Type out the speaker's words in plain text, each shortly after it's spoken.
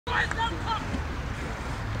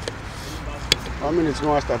1 minute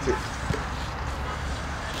no start it.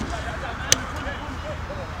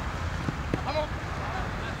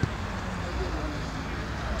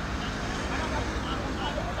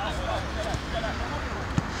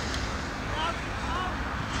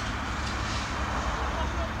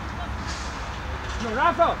 No,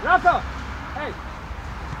 Rafa! Hey!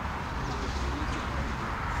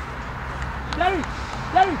 Jerry!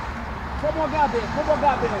 Come on, Gabi.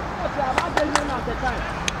 I'm telling you now at the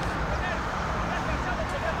time.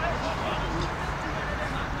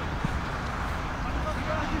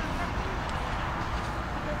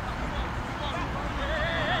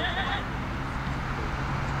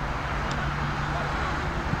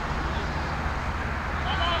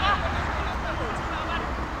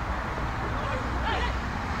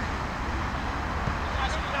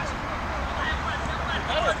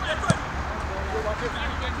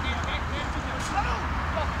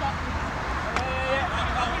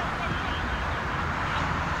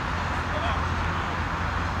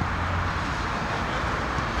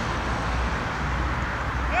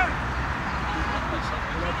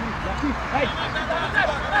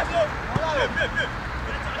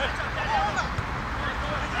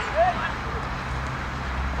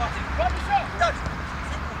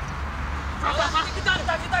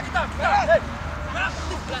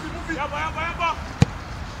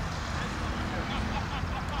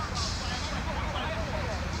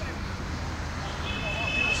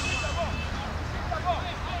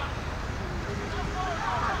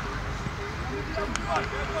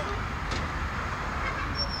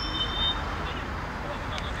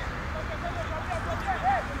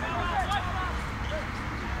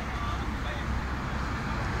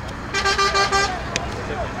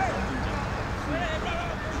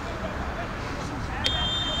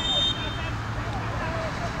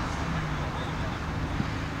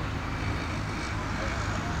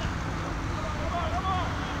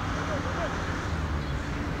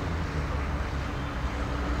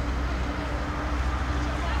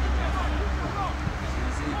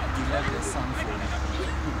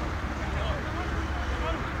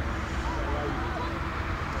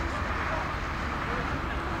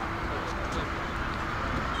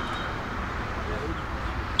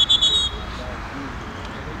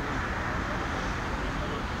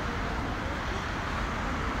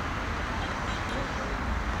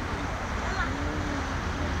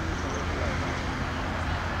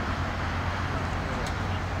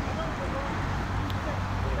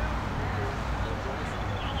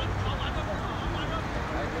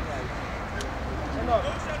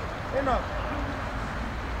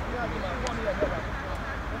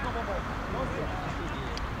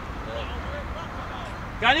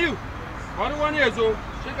 Can you? What one years old?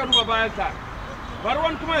 Shake a number by time. What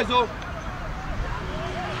one come here, so?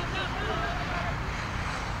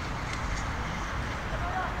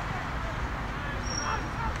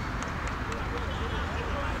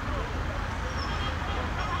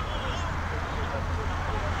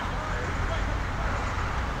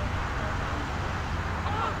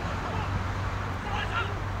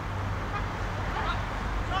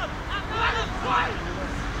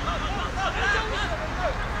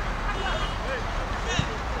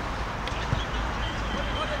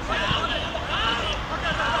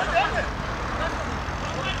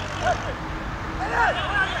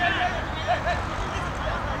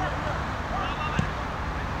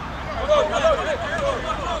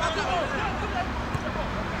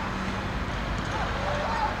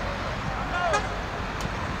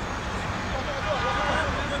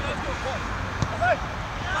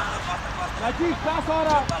 Aqui, passa a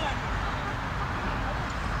hora.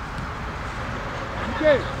 Ok.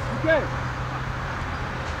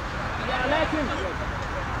 Alex.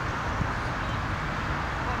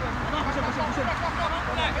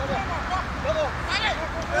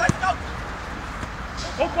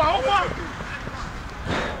 Opa.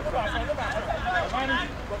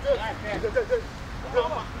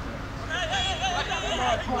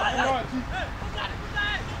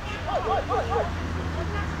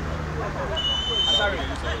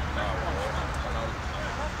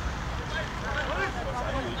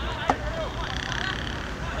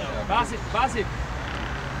 Basic.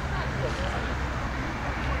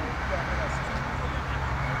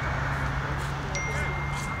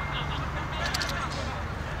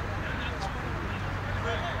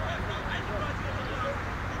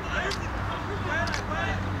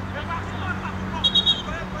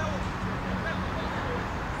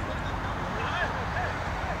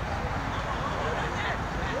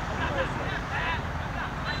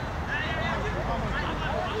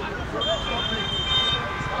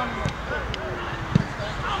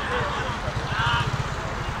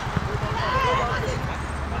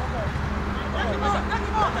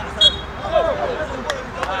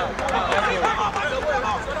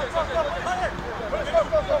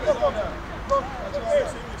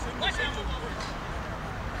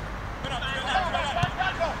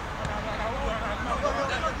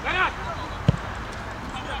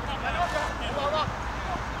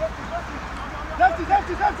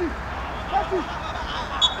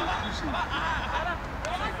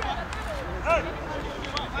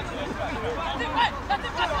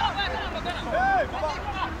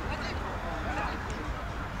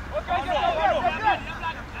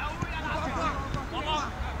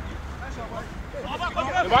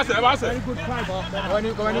 Very good try, boss. When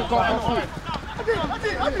you come for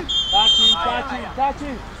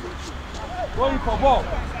touching. Going for ball.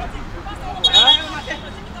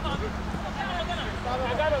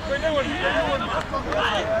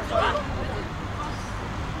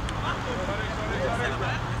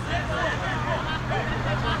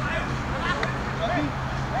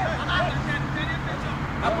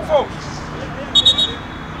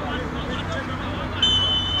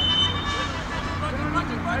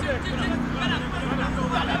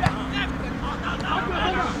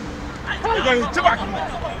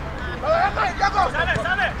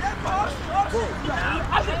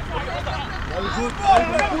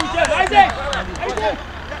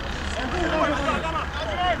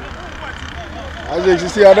 Isaac, you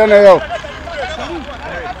see, I don't know.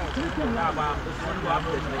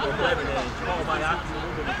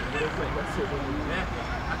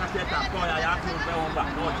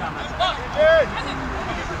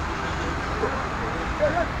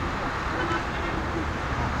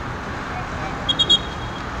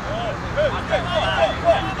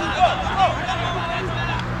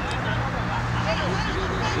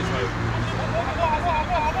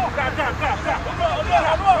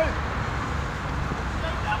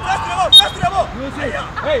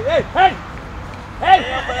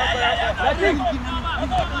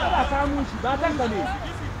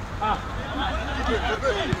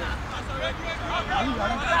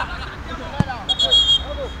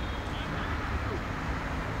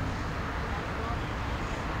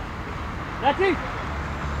 Latif,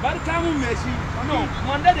 barkamu Messi. No,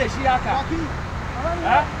 Monday da shi haka.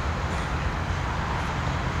 Ha?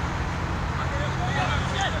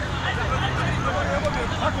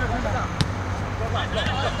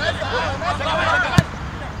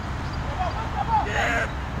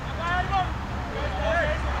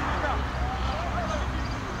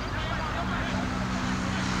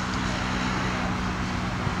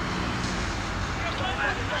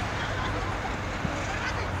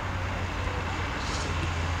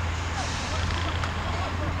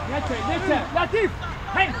 Latif,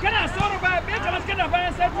 hey, kana sauro ba, me kamar kana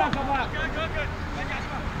bayan sai ka ba.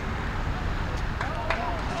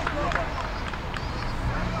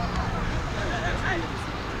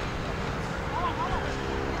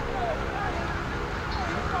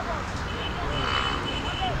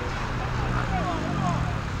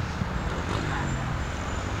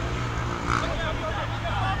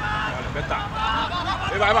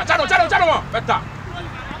 Vai, ciao, betta.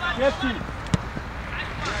 Safety.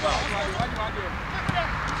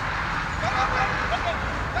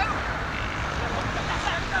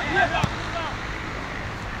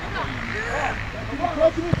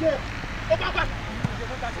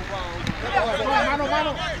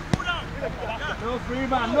 Mano. No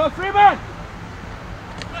free man.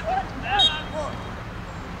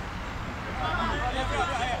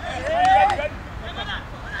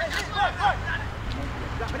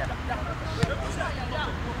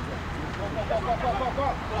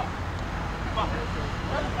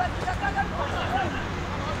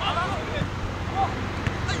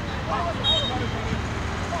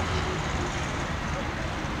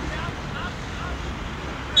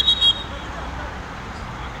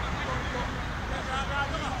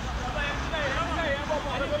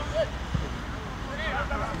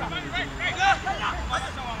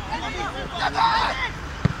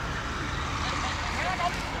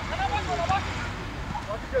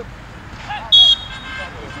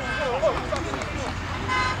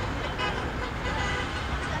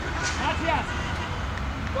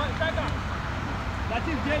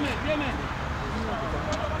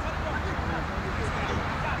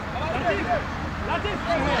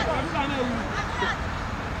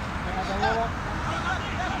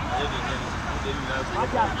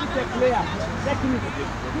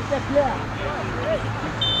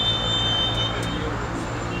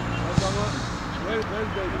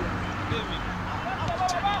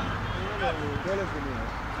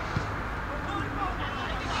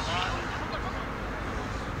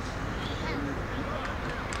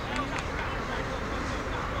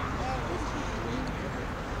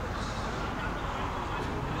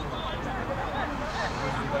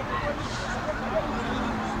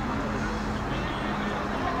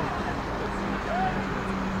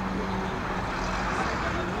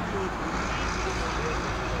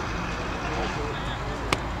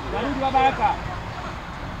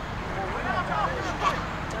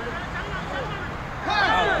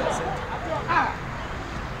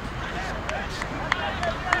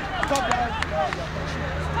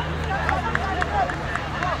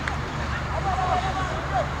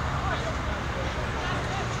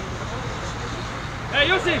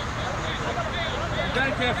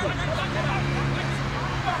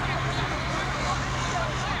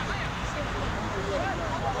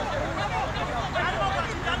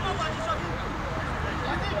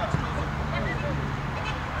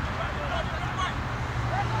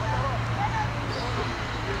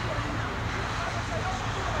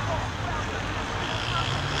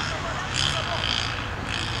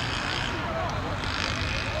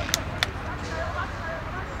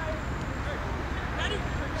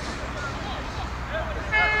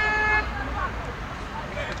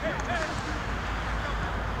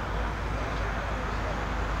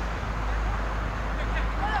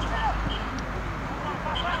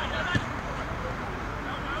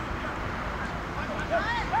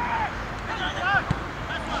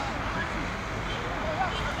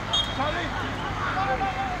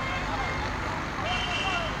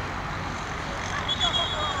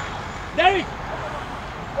 Derek,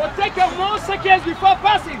 or take a more seconds before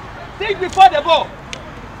passing. Think before the ball.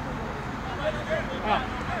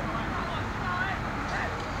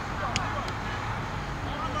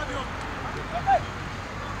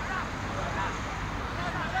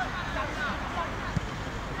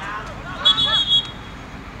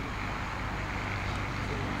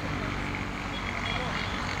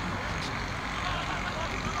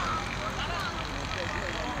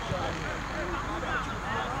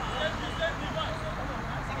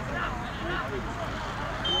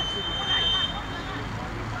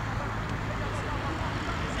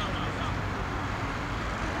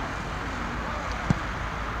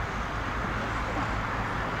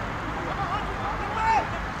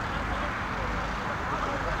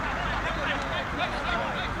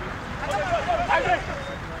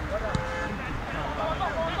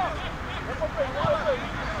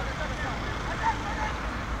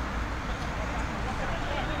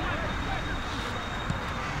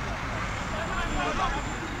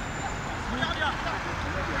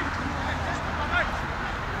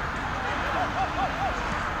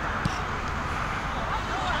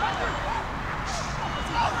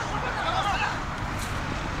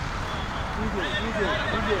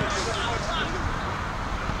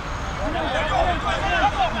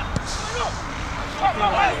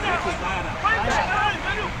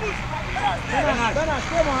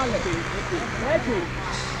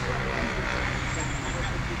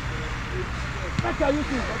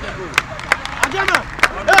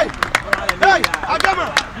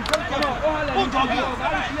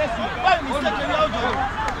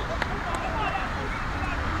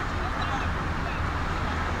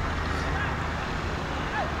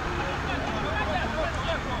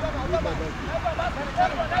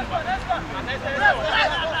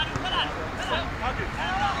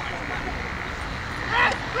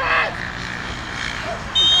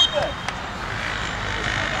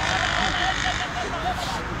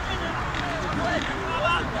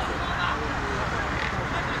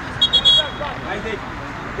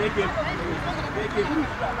 Take him.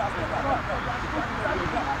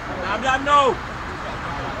 No.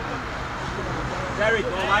 Derek,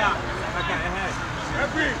 go higher. Okay, ahead.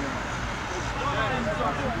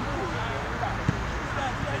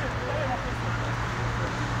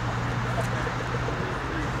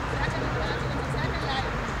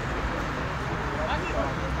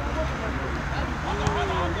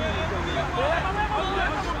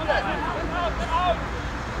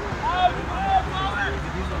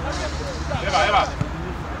 Eva.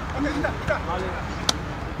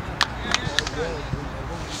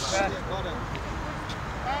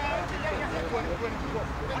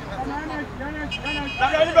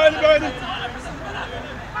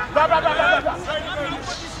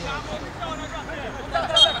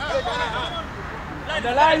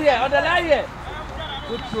 On the line here.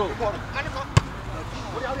 Good throw.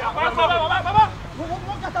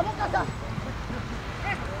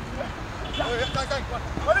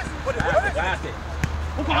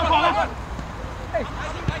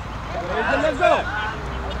 Let's go.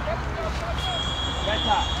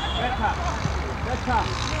 Better.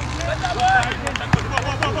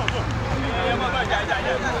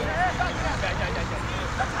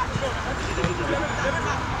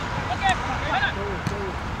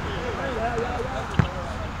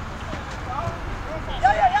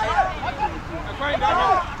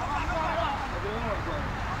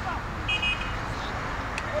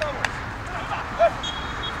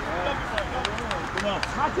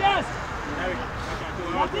 Matthias!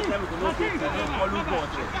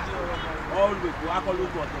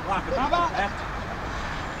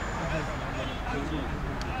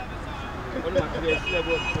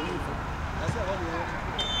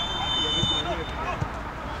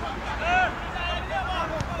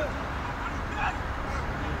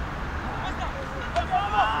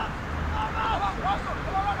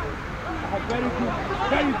 Very good.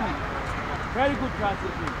 Very good. Very good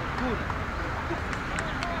transition. Good.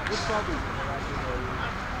 Good problem.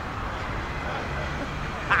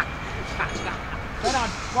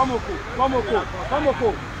 Bernard, Komoko.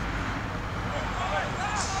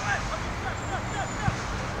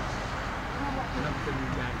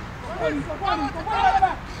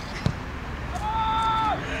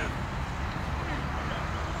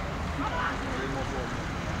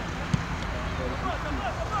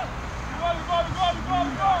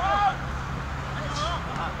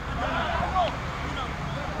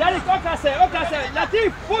 Derek, okay,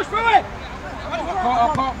 Latif, push for it.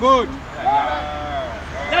 Good.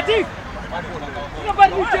 Latif.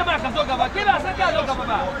 Nobody will tell me I can talk. Give us a talk.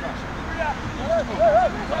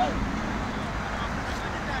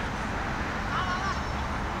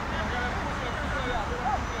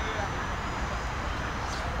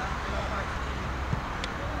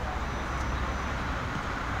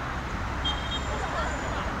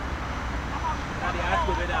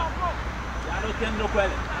 No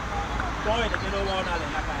question. Boy, you know what I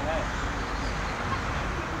like.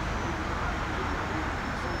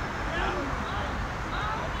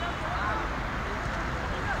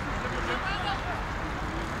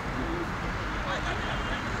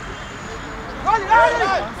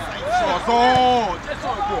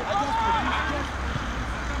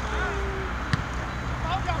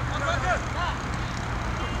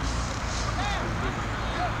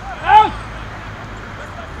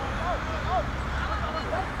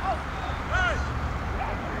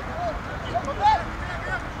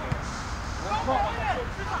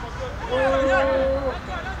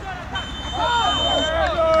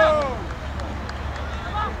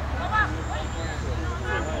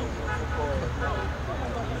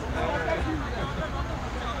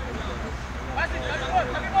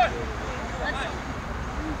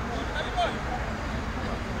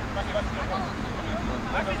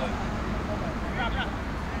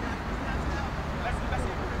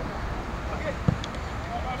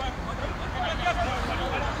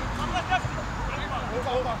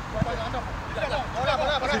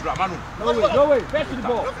 No way, back to the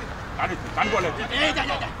ball.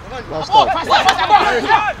 Last stop.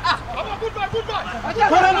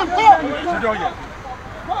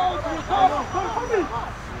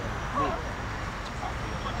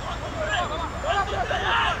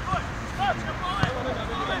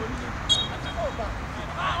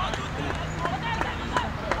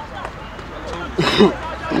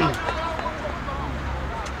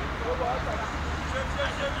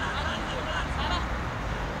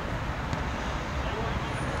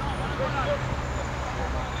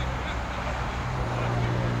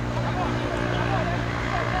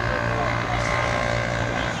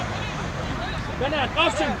 Bernard,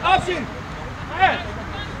 option! Hey!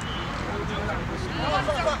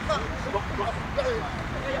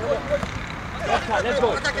 Let's go.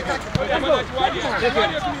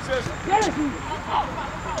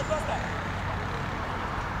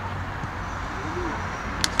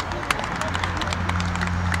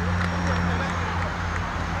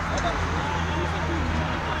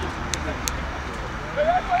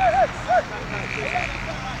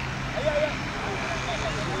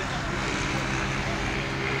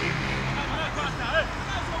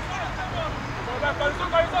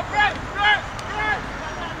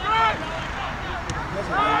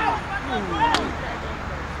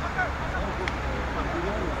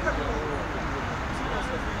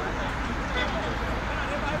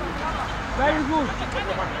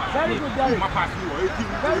 Very good, Derek.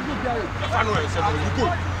 Very good, Derek.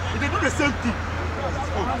 They do the same thing.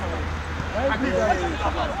 Very good, Derek.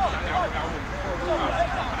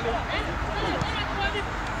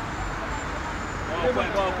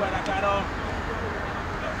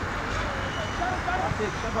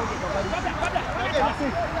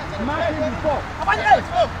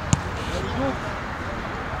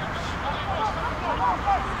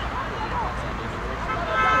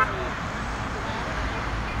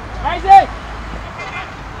 Isaac!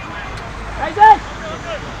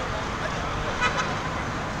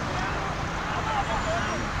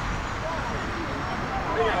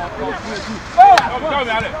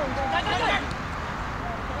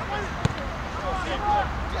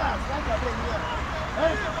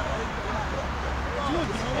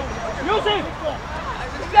 Yusuf!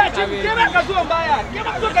 Give back a zoom, Maya! Give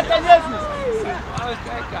back a look at the Jesus!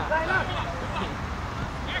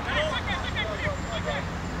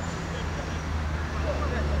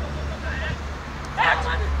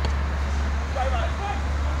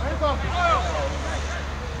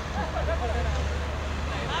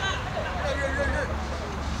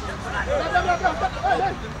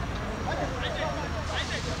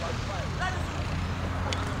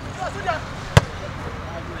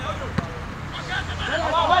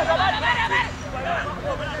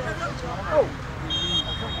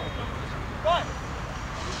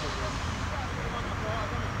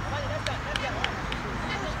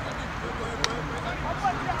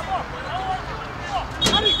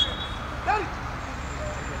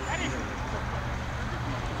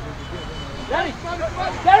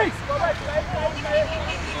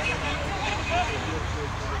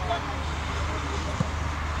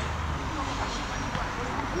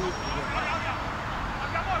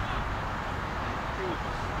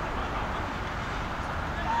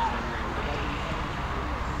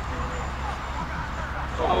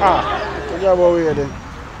 Yeah, boy, we then.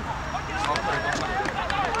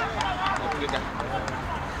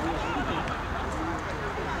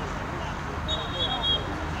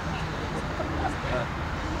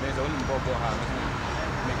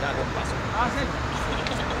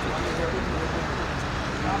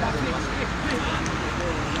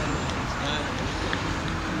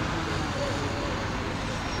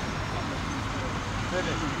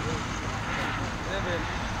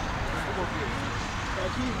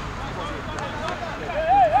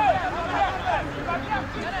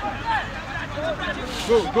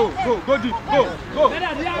 Go deep, go.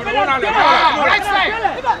 Right side.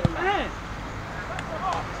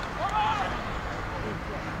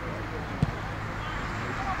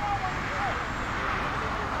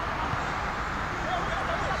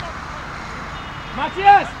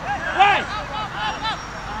 Matthias, right.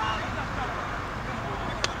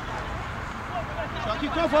 Shaggy,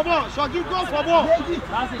 go for ball. Shaggy, go for ball.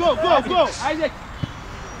 Go. Isaac.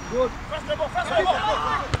 Good. First the ball.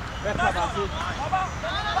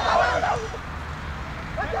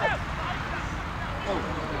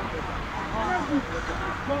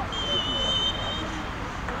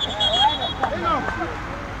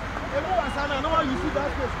 No one you see that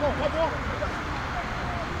space. Go for ball.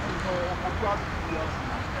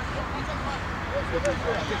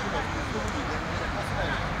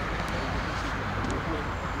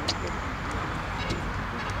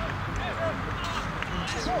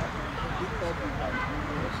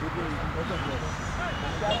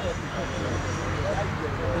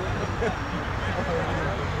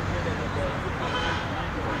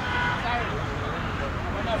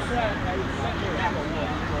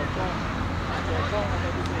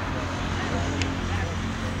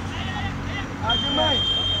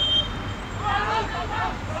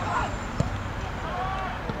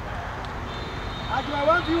 I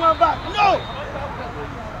want you one back. No!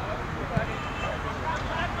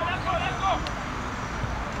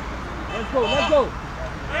 Let's go.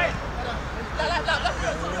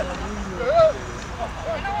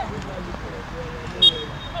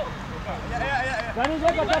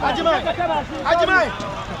 Ajimai!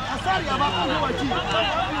 Asari Yabaka, who are you?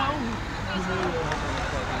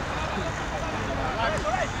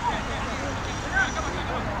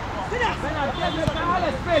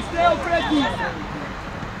 Stay operating.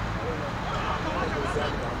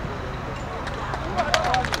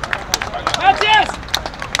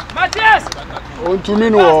 Matthias! On to me,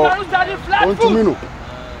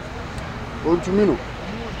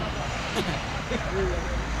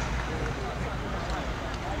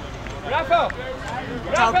 Rafael!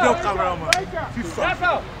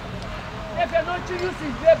 If you're not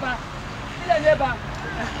using neighbor,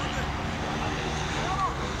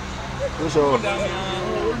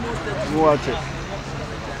 watch it.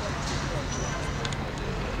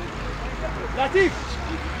 Latif!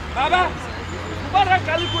 Baba! Baba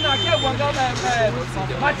Kalikuna ke wanga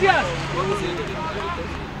Matthias!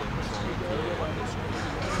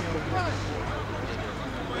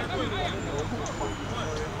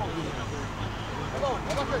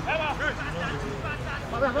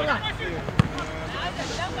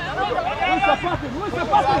 Who's the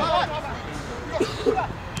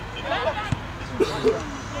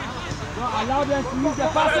don't allow them to use the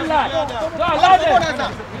passing line. Don't allow them.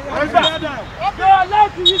 Don't allow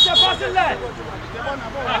to use the passing line.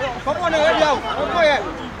 Come on, ready out. Come on here.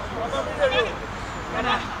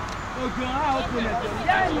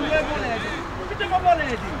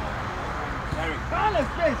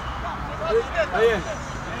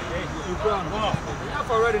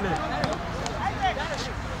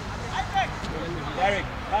 Derek,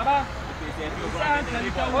 Baba.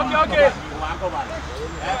 Okay.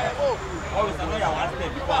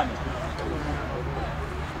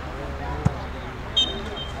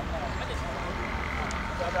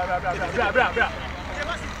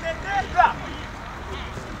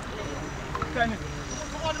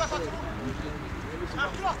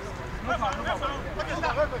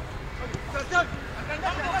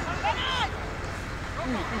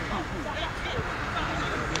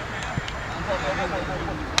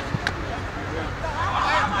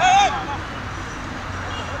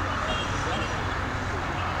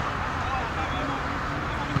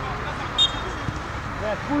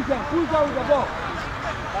 Push down with the ball.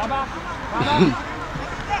 Baba.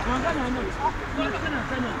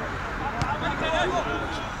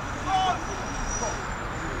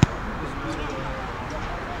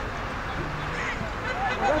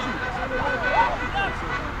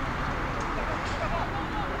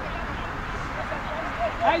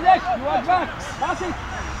 Isaac, you are back. Pass it.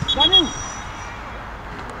 Running.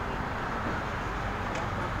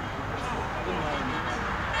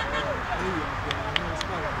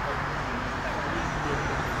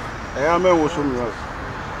 I am a woman.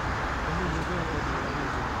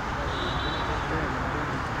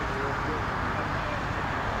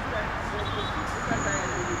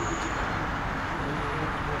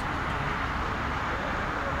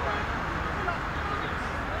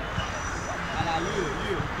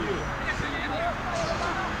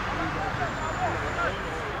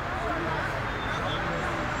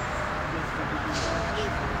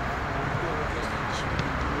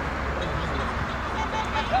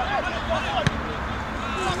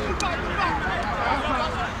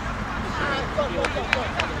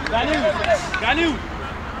 Ganu,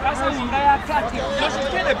 that's how you attack him. You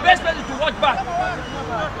should get the best person to watch back.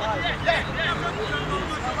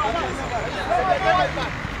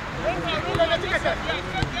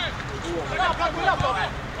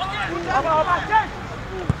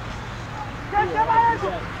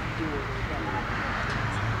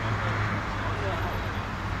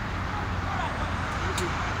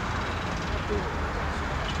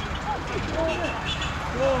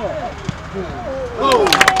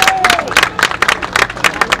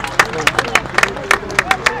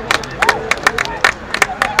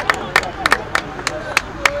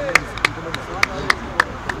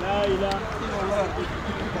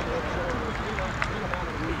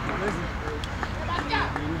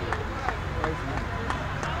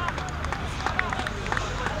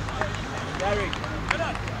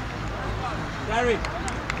 Derek.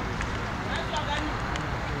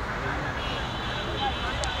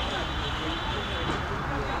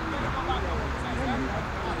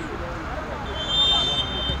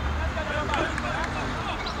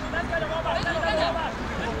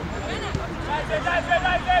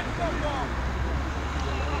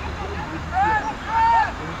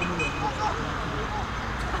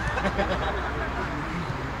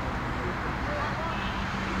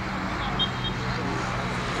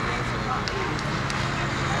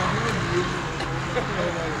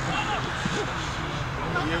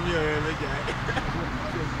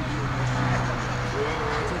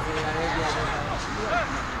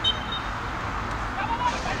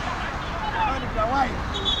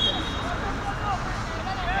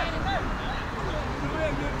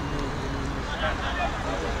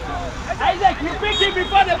 Isaac, you pick him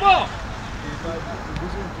before the ball.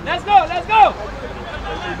 Let's go, let's go.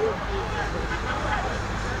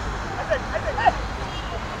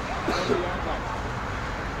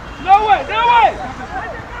 No way, no way.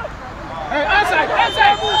 Hey, outside,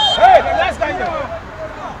 outside. Hey, the last guy there.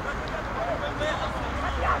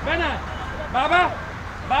 Bernard,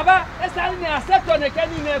 Baba, let's start in the accept on the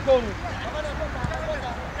candy in the phone.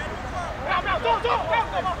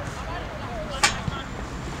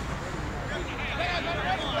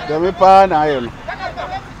 Demi pa na ayo no.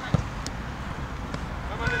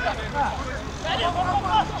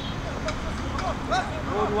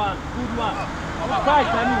 Good one. Good fight,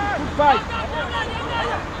 Dani. Good fight.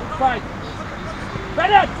 Good fight.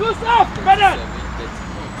 Bernard, too soft, Bernard.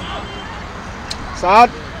 Sad.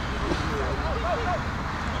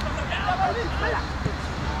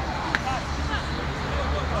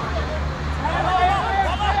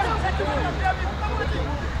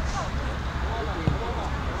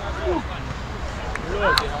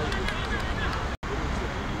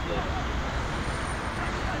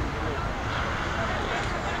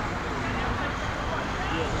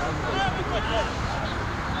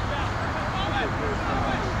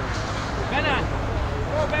 Bernard,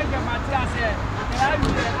 go back to Matthias here.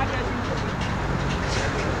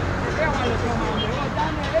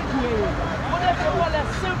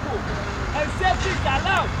 Simple and safety is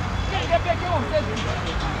allowed. Get back on safety.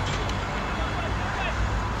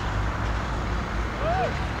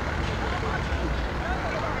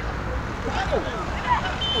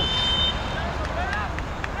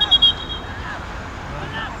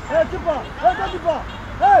 Hey, keeper. Hey, keeper.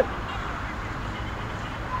 Hey.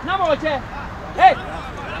 Number one, hey,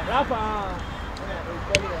 Rafa.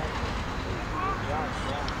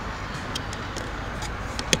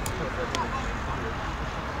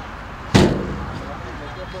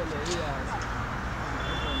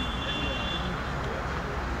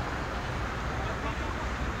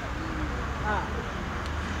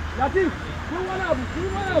 Latif, who won up?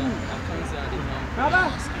 Baba.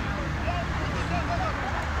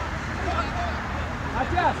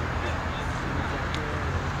 Matthias.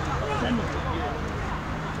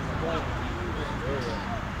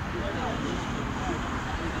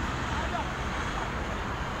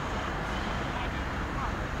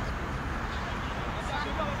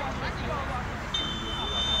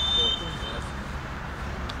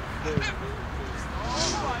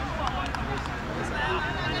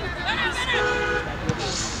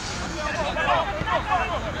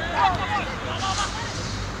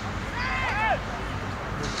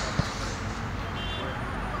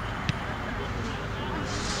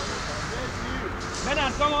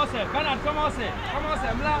 there. Bernard, commencez.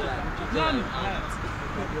 Commencez. Blanc.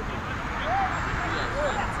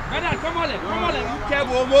 Bernard, comment les?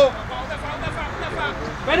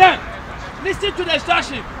 Bernard, listen to the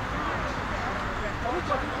instruction.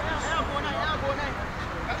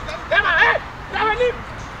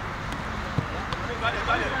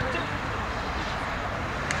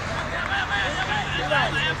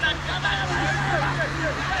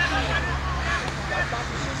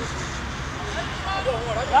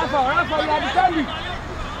 Rafa, you understand me?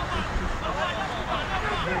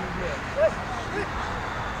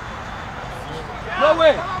 No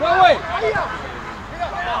way.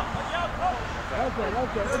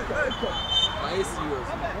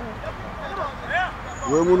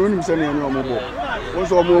 We're going to send you a mobile.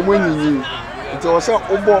 What's our winning? It's also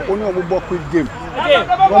only a mobile quick game.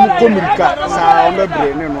 One communicate, sound the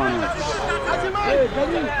brain and one.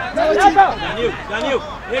 Daniel.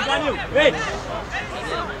 Hey.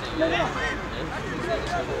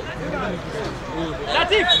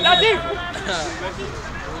 Latif.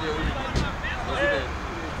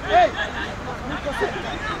 Hey.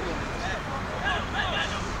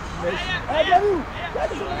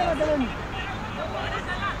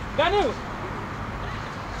 Daniel.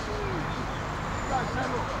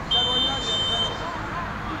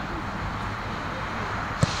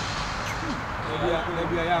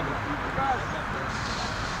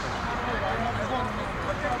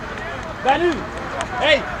 Daniel,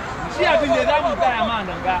 hey, she has been the damn guy, man.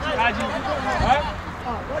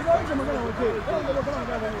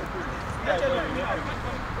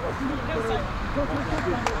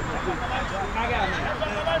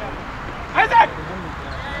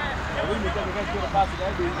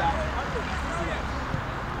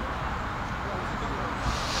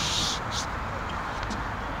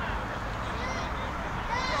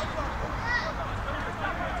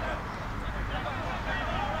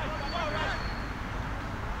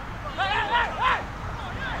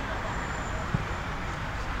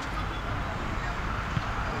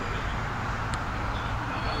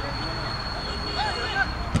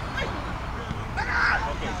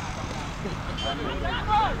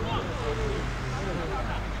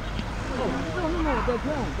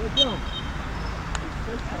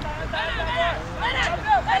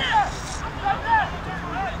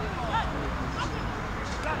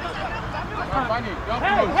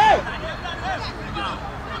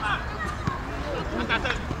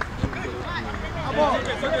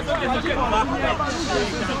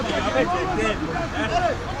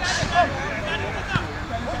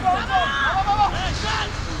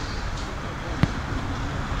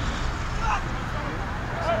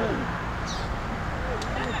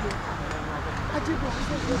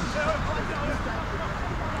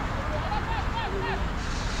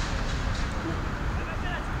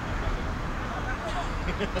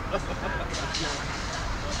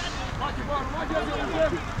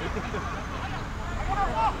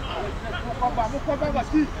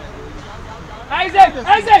 Isaac!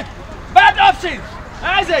 Isaac! Bad options!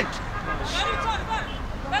 Isaac!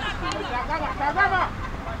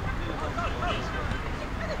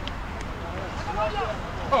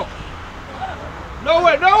 Oh! No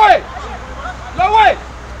way!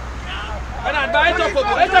 Bernard, enter.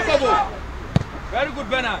 Very good,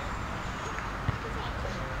 Bernard.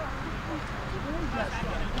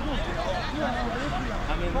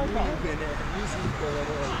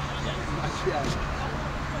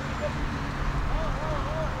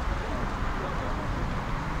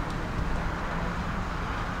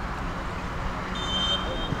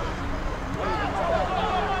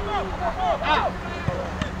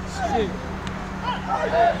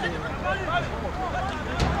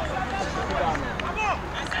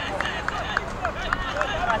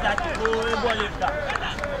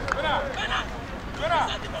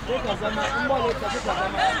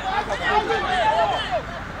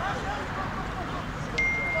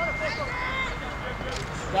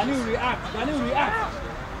 Daniel react.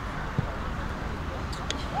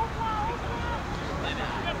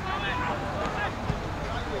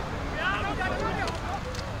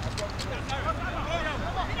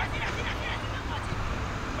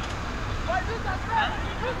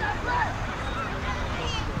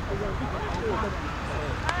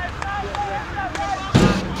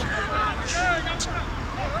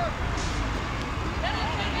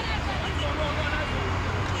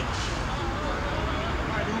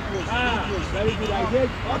 Very good idea.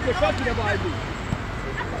 Okay, talking about it.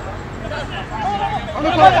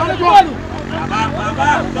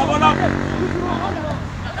 Double up.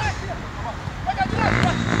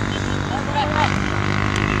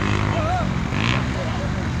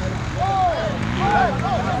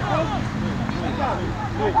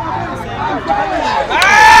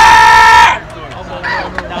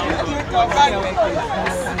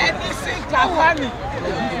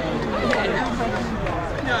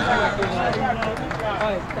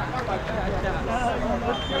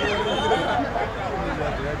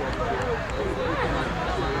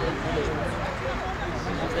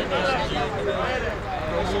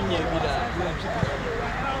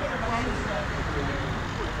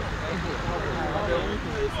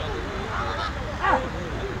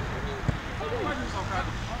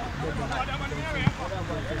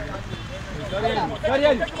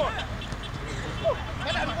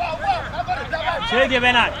 Chega,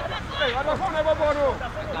 Bernard.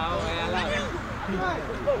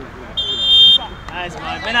 Nice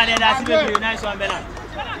man. Bernard, that's it. Nice one, Bernard.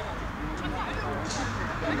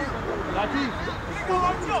 Latif.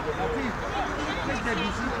 Take the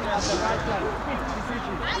decision at the right time.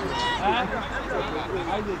 Decision.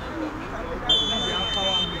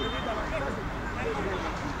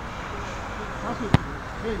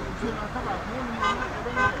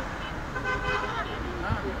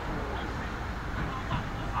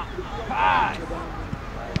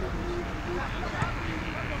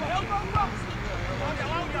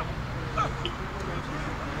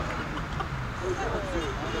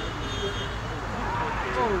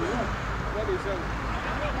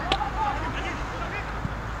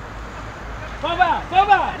 Cover,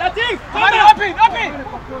 Latif, cover. Open.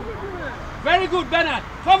 Very good, Bernard.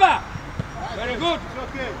 Cover. Very good.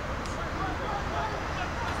 Okay.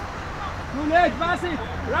 Too late, pass it.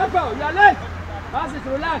 Rafa, you are late. Pass it,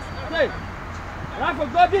 relax. Okay. Rafa,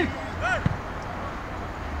 go big.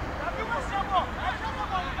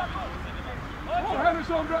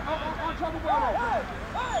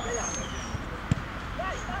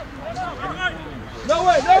 No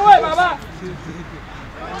way, Baba.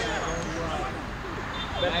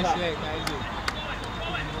 Nice leg.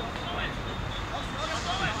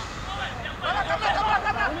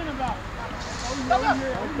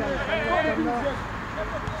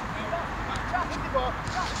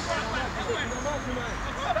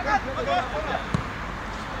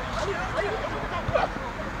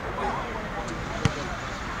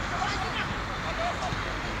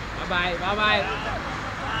 Bye bye.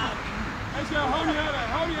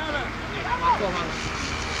 Hold your hand.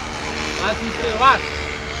 What?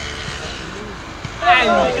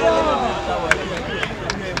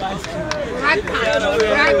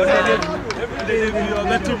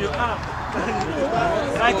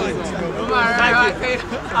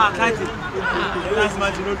 Last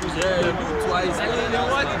match, you know, Twice. I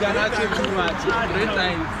want Ghana to too much. 3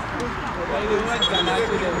 times. I want Ghana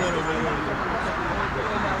to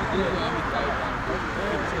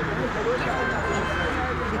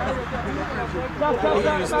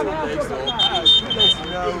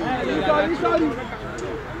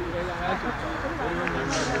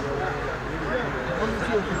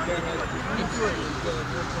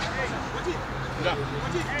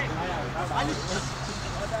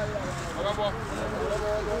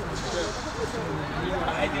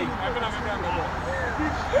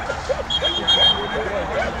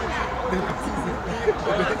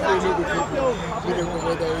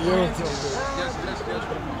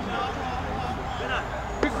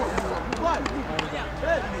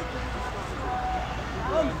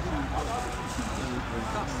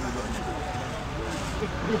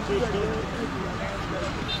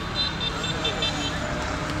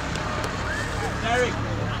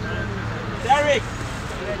Derek.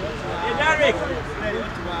 Hey, Derek.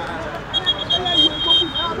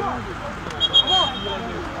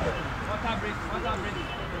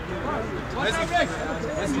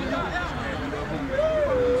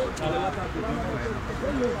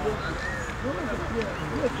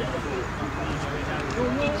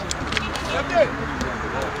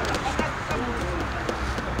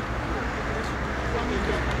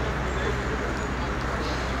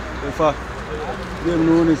 Efa, game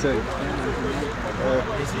no one say.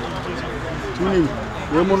 Tunim,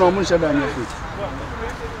 we mo no mo shada na fit.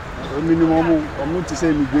 O minimum o to say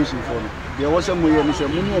immigration for. There was some way me say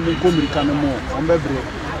mo no mo America no mo, on be bre.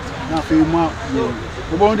 Na fe ma ye.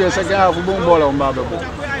 We bon the second half we bon ball on ba be.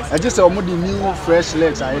 I just say mo the new fresh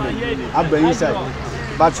legs ahead. Abba inside.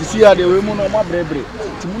 But you see how the way mo no mo bre bre.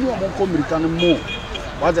 Ti mo no mo America no mo.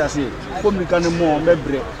 What I say, America no mo on be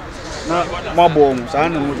bre. Na ma bom sa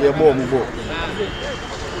na mo ye bom go.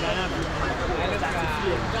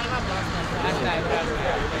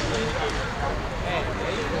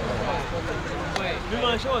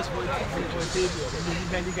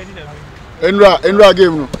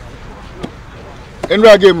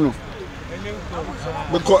 Enra game no.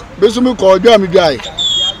 Because besumi ko dwa mi dwai.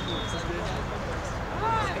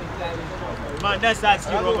 Man, that's that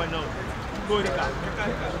ski rubber now. Go to the car.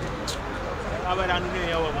 How about I know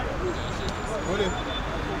your woman?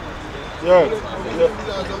 Yeah.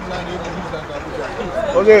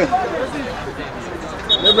 Okay.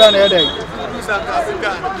 Lebron headache.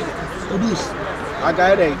 Kudus. I got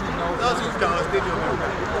headache.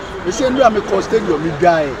 You see, I'm a stadium. You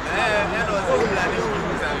die.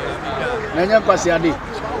 Nanya Pasiadi.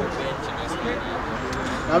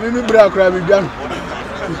 I'm in the break. I'm done.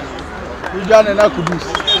 We done and I could do.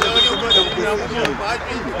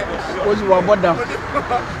 What you want? What down?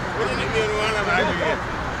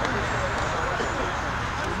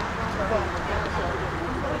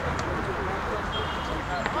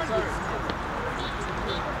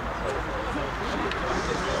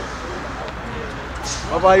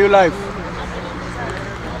 Papa, are you live?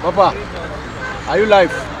 Papa, are you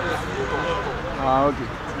live? Ah, okay.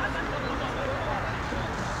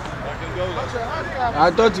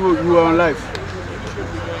 I thought you were on live.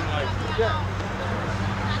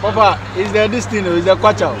 Papa, is there this thing or is there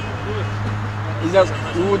kwacha? Is there,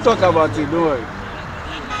 we will talk about it, don't worry.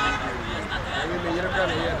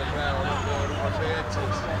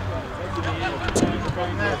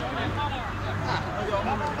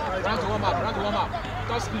 Run to warm up.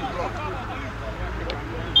 Touch speed, bro.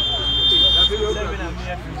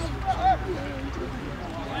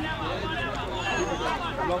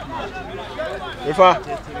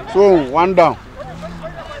 So, one down.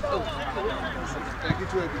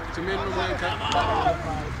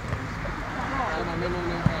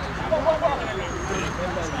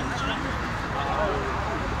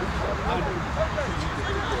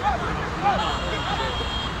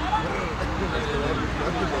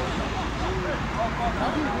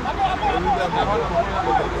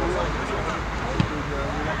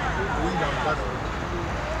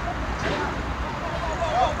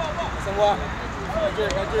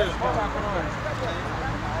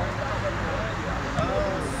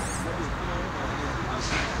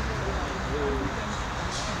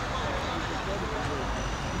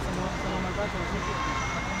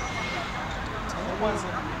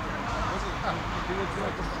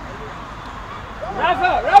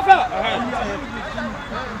 Rafa!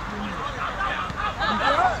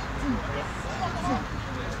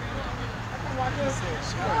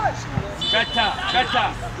 Better.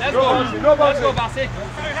 Let's go, Bassett.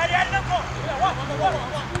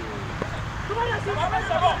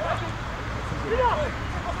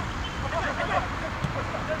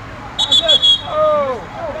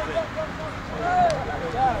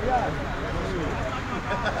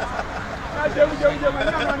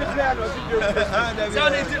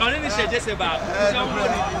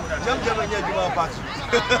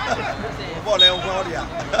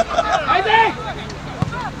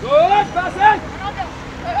 Good, Bassett.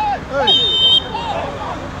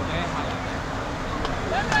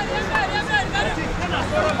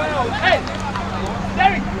 Hey,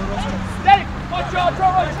 Derek, what's your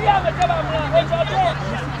throw? What's your throw?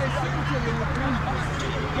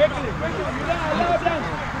 Quickly, you allow them.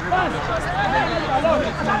 Pass.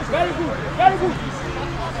 Very good.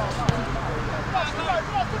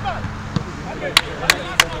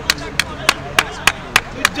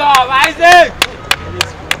 Good job, Isaac.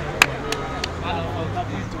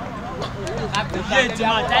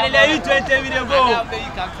 Let you 20 minutes go.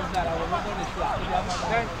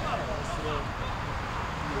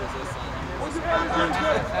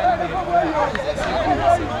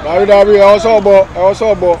 David, I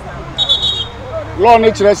also bought. Law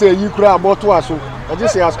nature say you cry about to us. I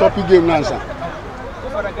just say I stop the game now, sir.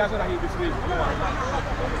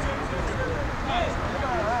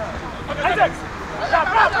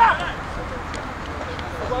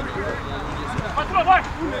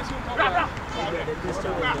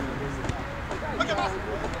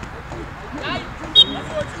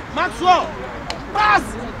 Maxwell, pass.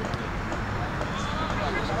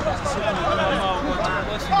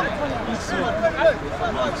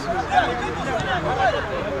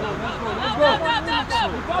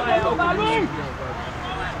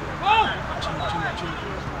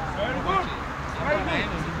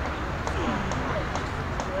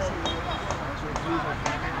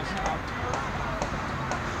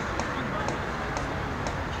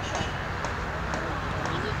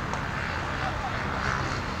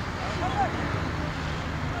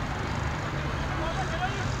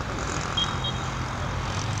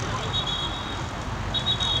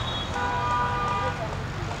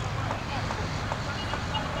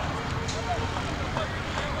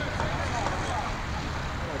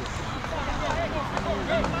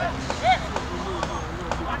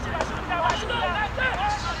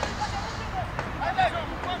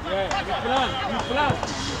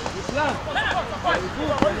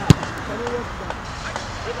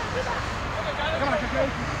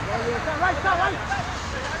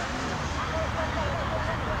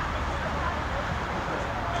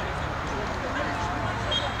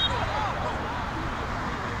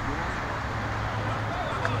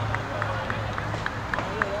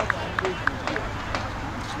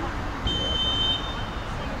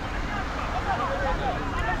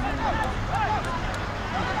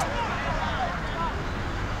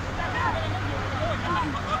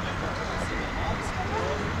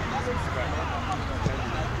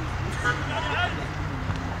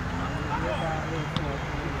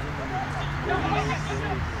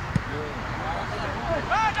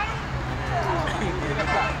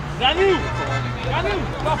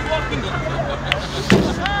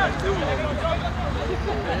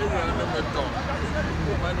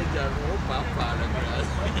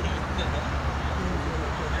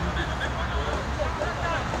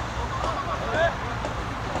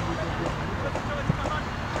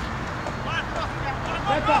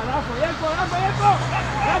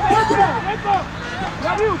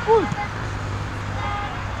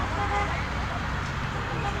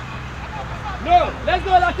 No, let's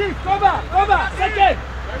go, Latif. Cover, second.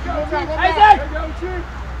 Isaac.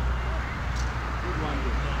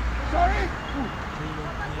 Sorry.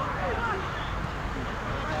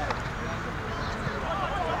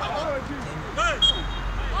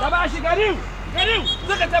 Tabashi, Gariu.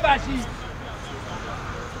 Look at Tabashi.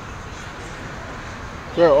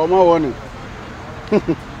 Yeah, Oma warning.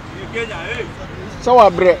 So I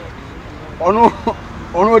break.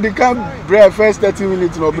 Ono the can break first 30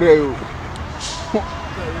 minutes no break.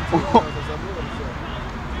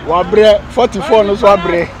 Wa break 44 no so wa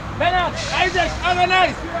break. Bernard, Isaac,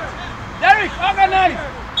 organize. Derek, organize.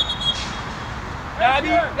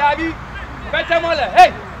 Gabi, better mole.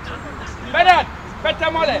 Hey, Bernard,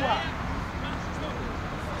 better mole.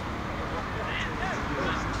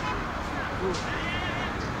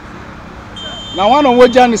 Now one on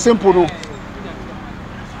Wajan is simple. No?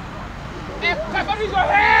 Your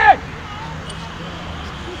head.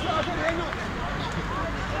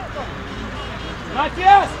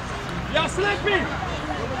 Matthias, you're sleeping.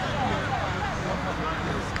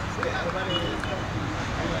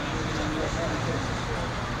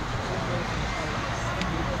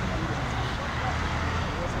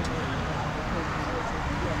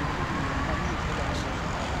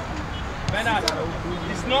 Bernard,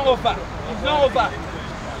 it's not over. It's not over.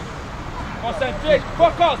 Concentrate.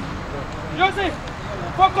 Focus. Joseph,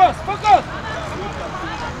 focus.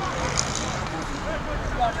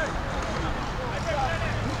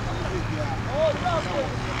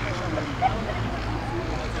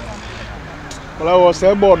 Well, I was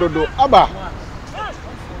a board do Abba.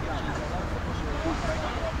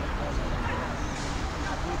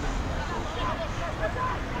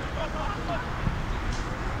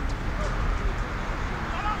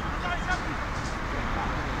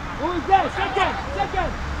 Who's there?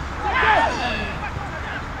 Second.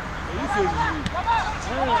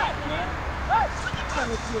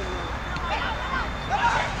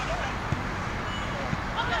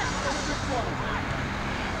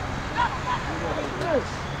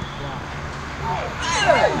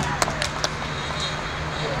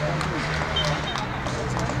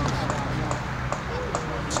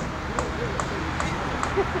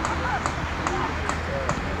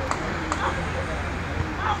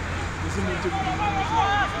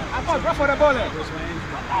 Go for the ball.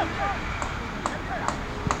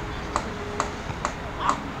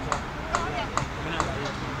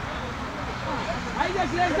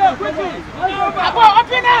 Let's go quickly.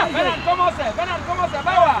 Up in there. Bernard, commence.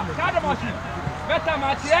 Bawa. Cadre machine. Better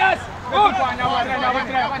Matthias. Good.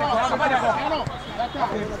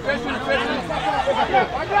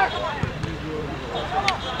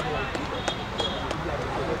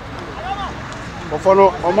 Follow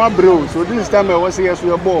on my bro. So this time I was here, so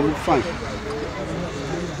your ball fine.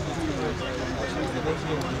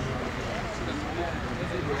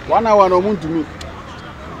 1 hour no moon to me.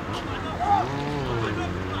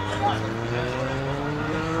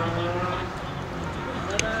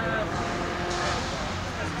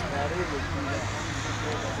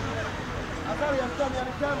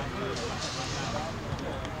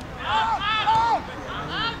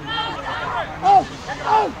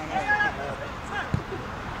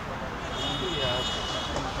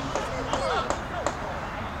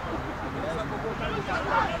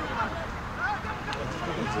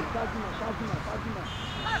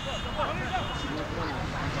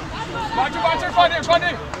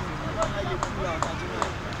 Funny.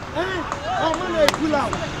 Oh, man, they pull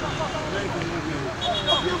out.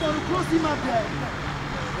 You're going to cross him up there.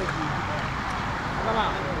 Come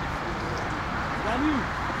on. Daniel.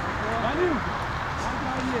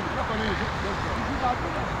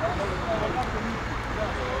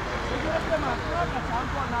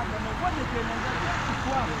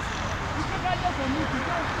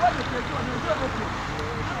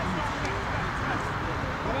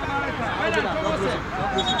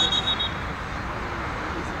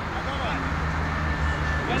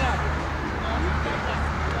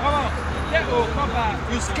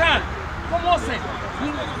 You scan. Come on, say.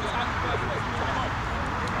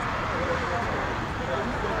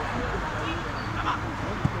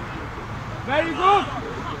 Very good.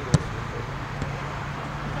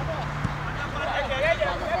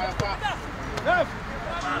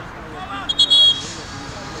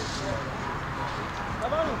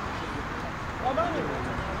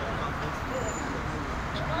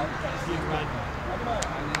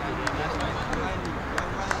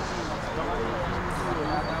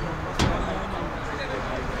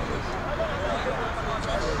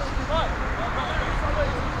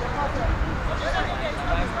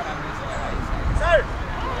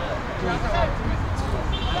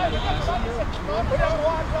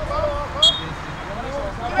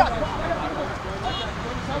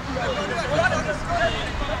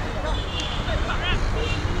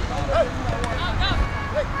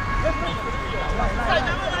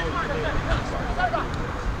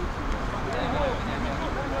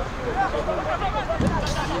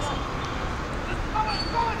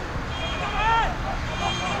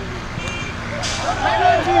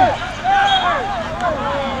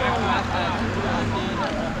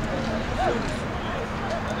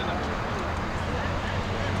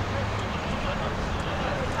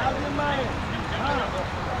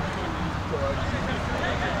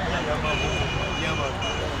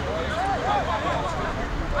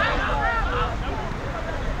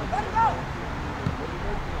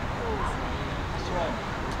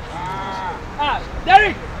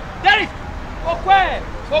 Derek!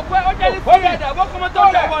 Okwe! Ojali Fogada! What come on,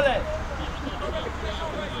 don't go wallet?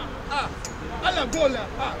 Alla gola.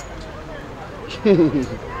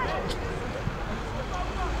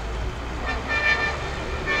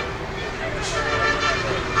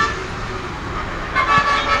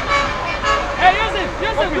 Hey, Yusuf!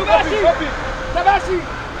 Tabashi!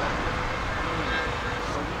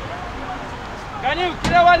 Ganil,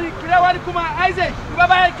 Kirawari Kuma, Isaac,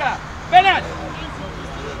 Babaika, Bernard,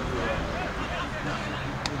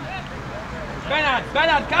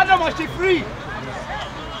 Kadra must be free.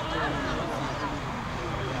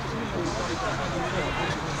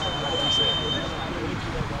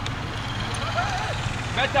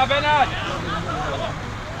 Better, Bernard.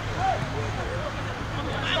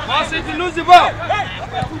 Basit, you lose the ball.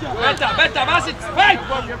 Better, Basit, fight.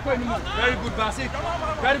 Very good, Basit.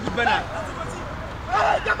 Very good, Bernard.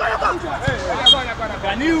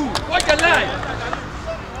 Ganil, watch the line.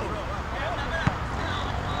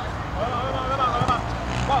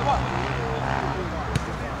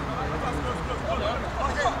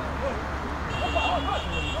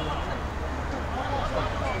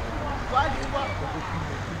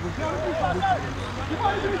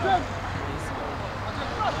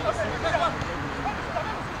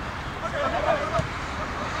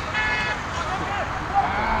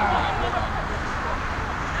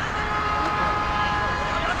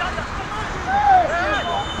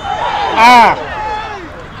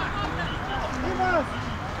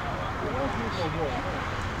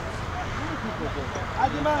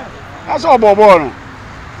 That's all Bobo.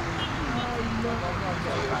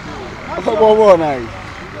 That's all Bobo now.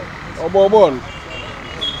 Oh, Bobo.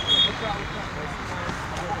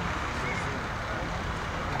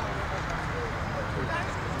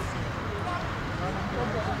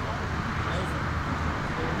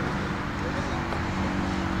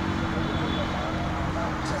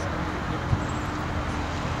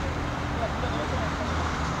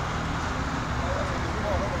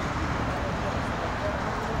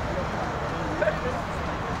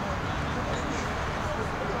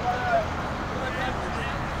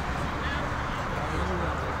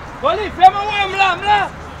 Boli, fais-moi un mla.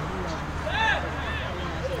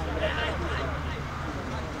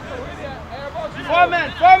 Four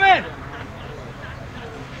men.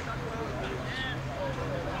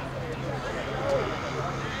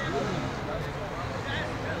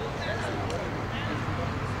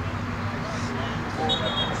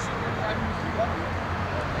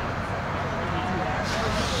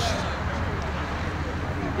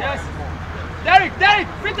 Yes. Derek,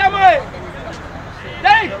 fit him away.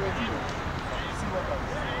 Derek.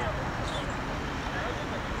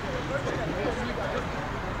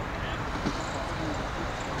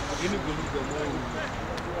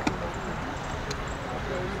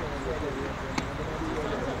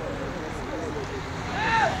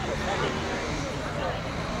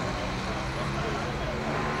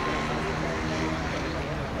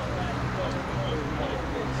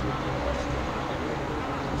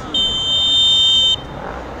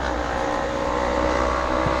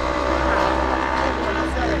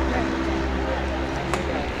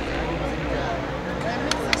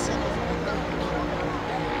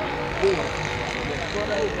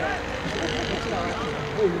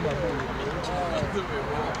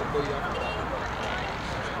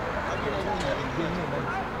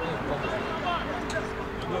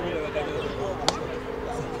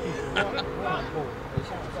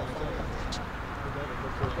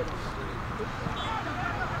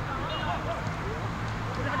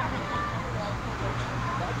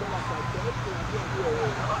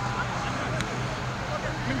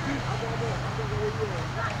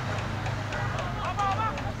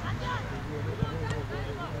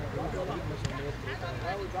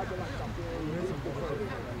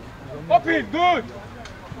 Open, good.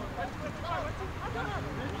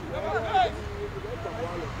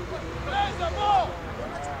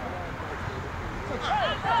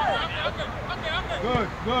 Good,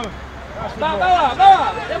 good. Bawa.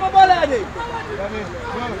 Tema bola ni.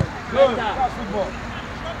 Good. That's football.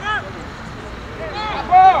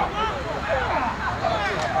 Ball.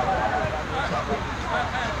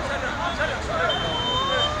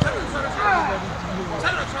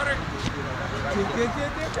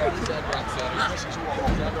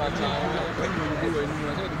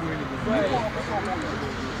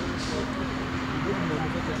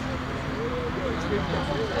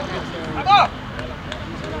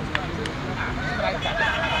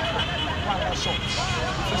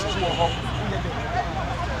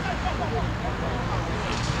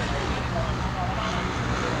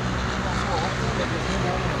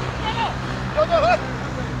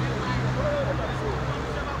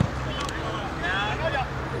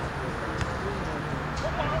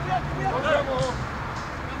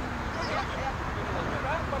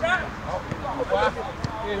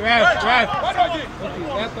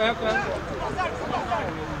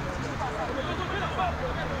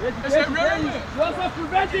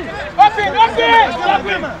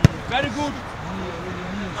 Very good.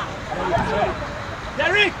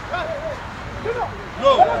 Derek.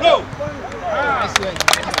 No.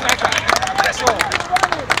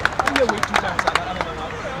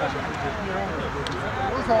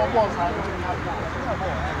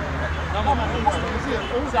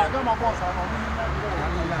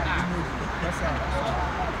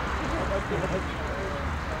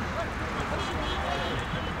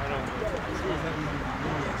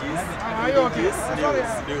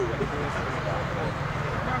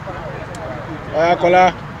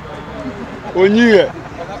 Kola. Onyiye.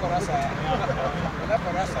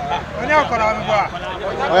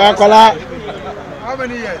 Kola. How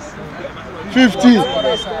many years? 50.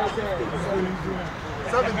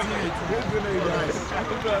 78.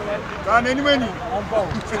 Can anybody?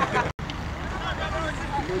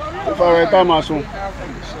 If I write my son.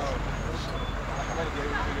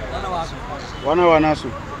 1 hour now.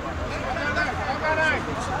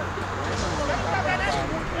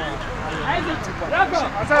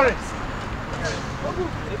 Sorry.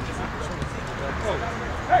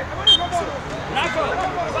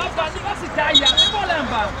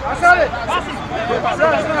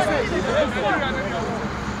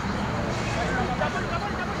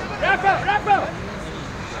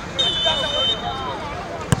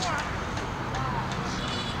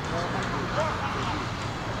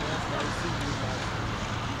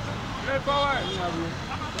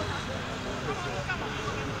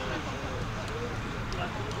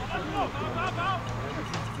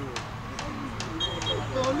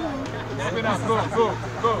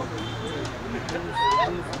 Go.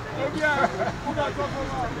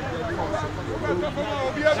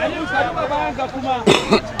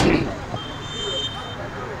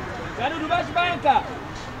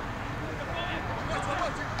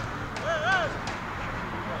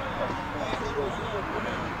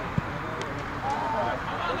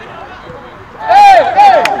 Hey!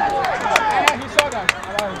 He saw that.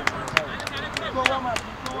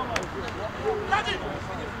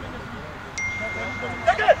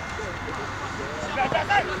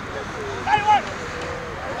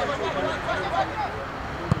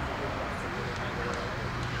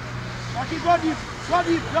 Go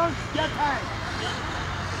deep, don't get time.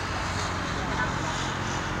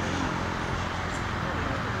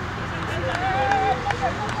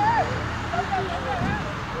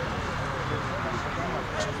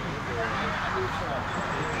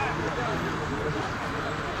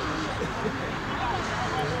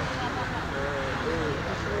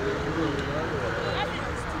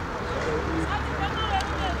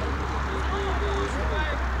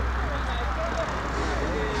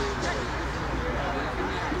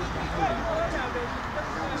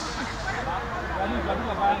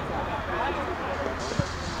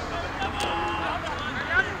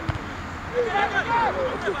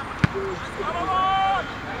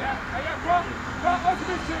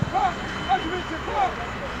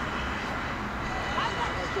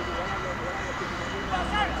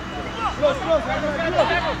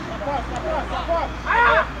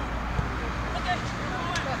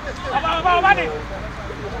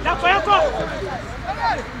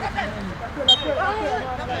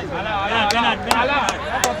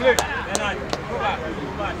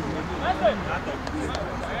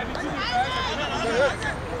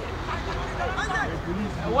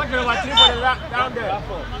 What number 3 for the down there?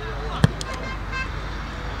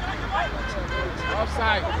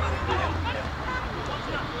 Offside.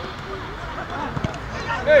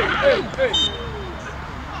 Hey.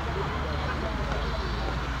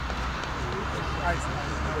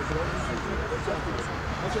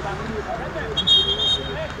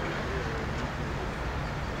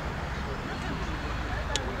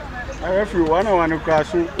 I referee one crash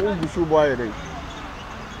who boy then.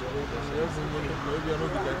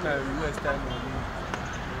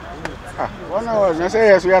 One hour, I say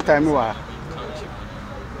yes, we have time. What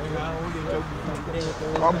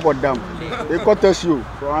about them? They cut us you,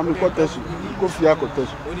 so I'm cut us you. Go for your cut us.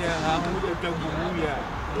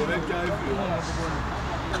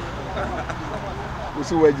 You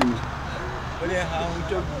see where Jimmy?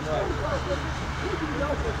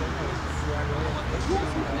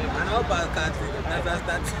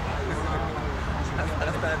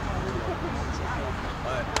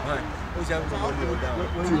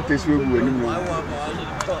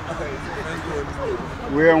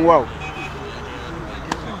 We're wow.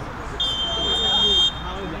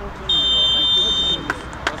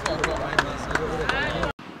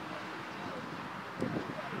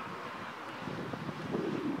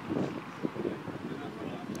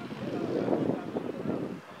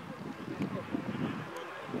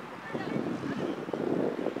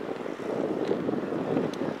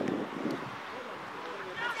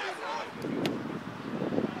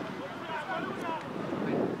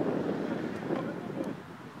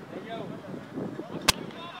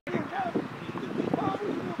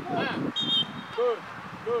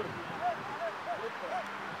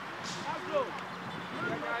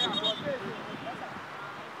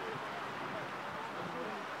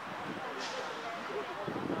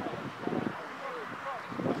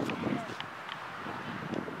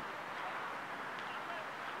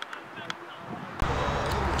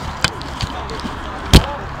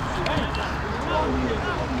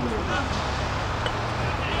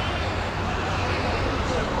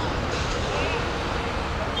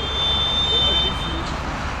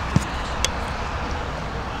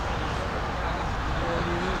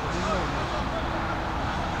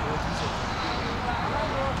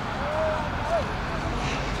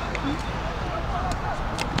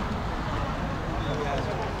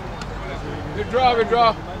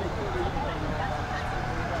 Withdraw.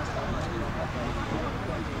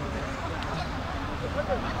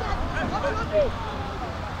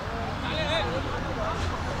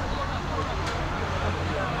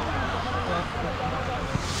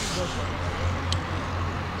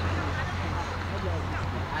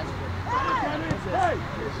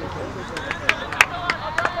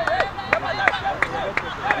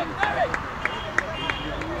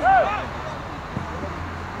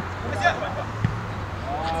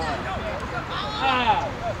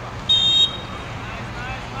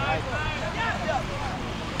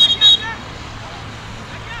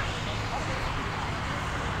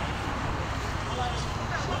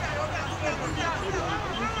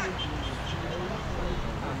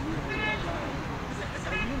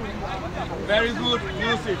 Very good,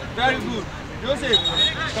 Joseph. Very good. Joseph,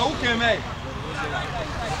 who came in?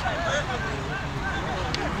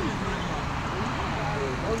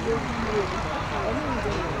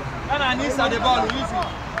 And I need the ball, easy.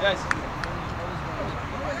 Yes.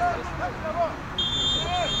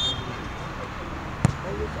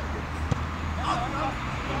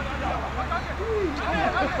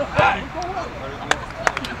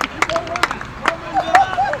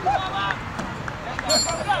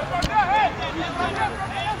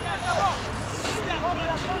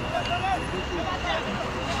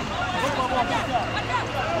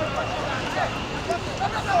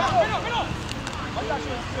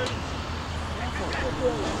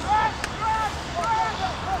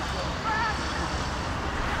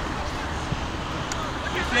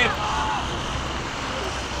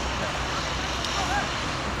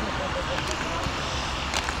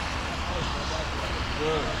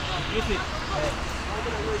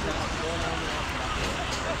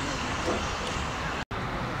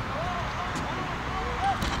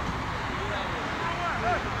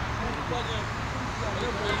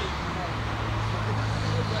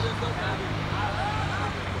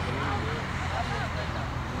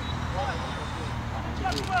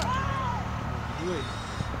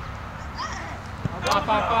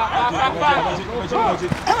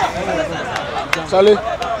 Charlie,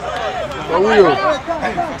 where are you?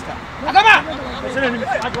 Agama!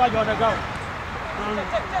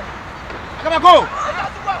 Agama, go!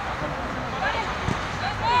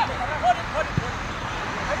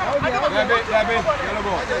 Yellow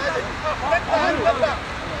ball.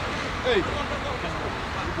 Hey.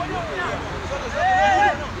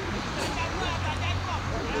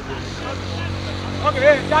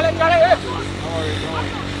 Okay, Charlie, Charlie, hey! Don't worry, don't worry.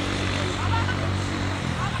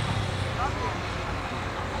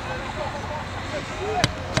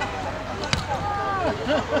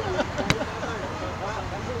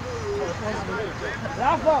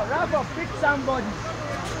 Rafa, pick somebody.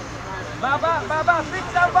 Baba, pick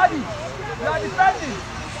somebody. You are defending.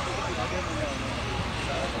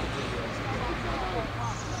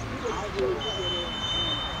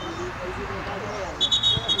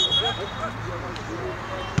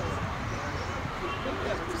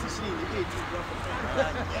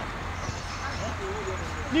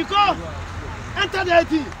 Nico, enter the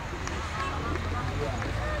 18.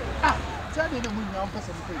 Tell me the moon now,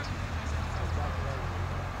 person.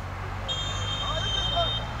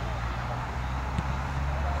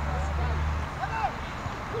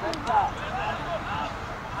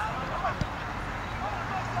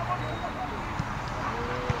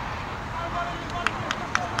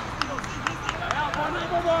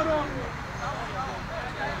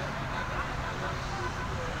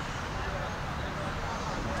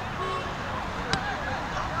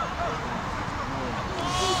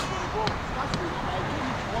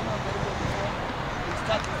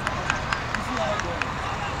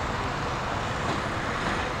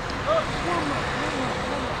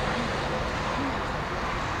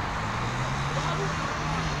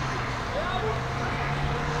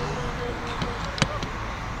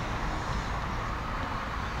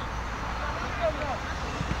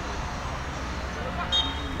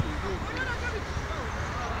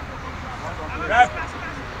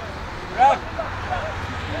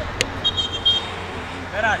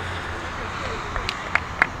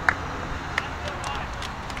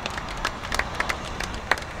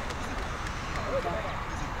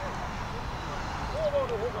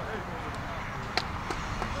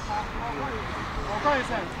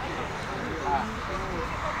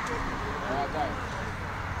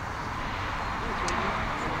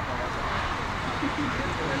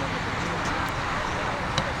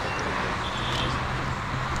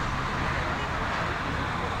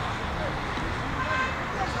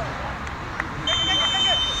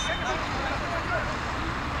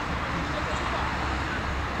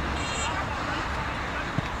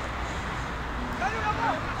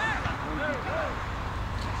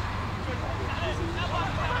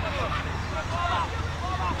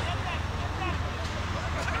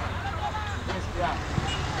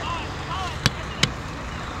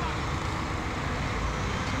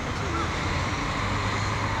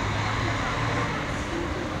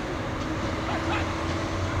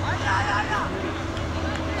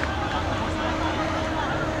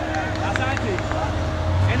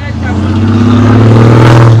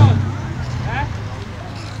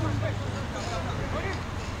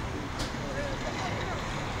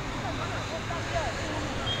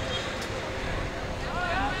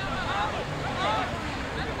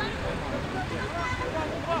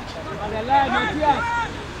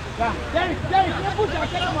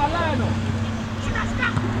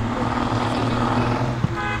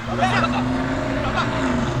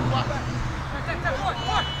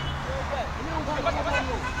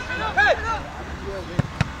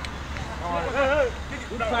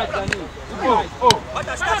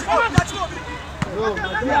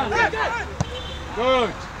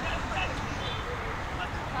 Good.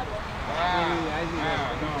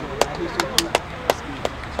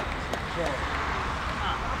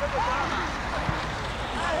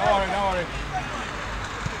 Don't worry.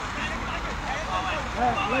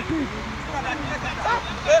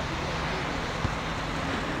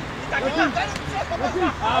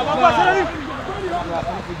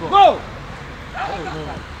 Go!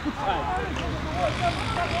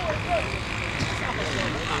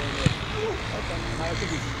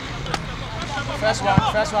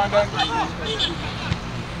 First one then.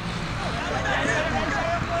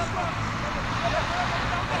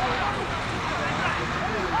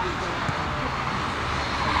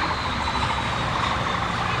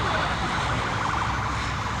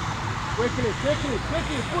 Quickly,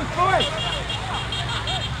 push forward!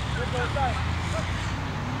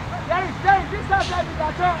 Stay, this side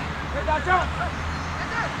with that jump!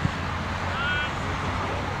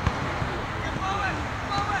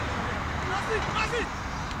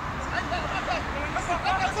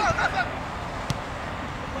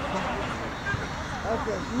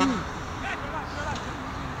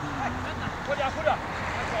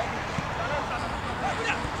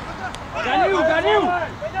 Can you?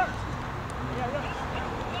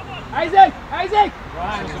 Isaac!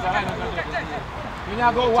 You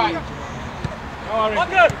now go wide.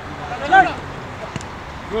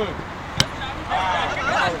 Good.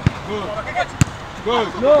 Good.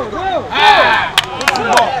 Go.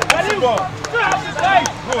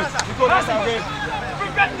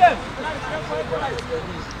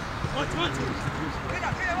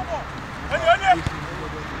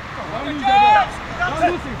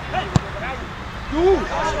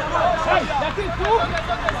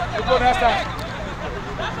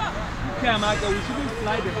 We shouldn't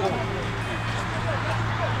fly the ball.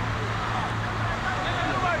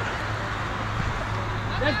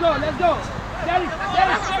 Let's go. Derek.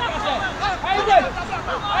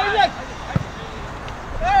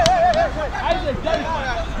 Isaac, Derek.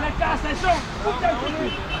 Next session.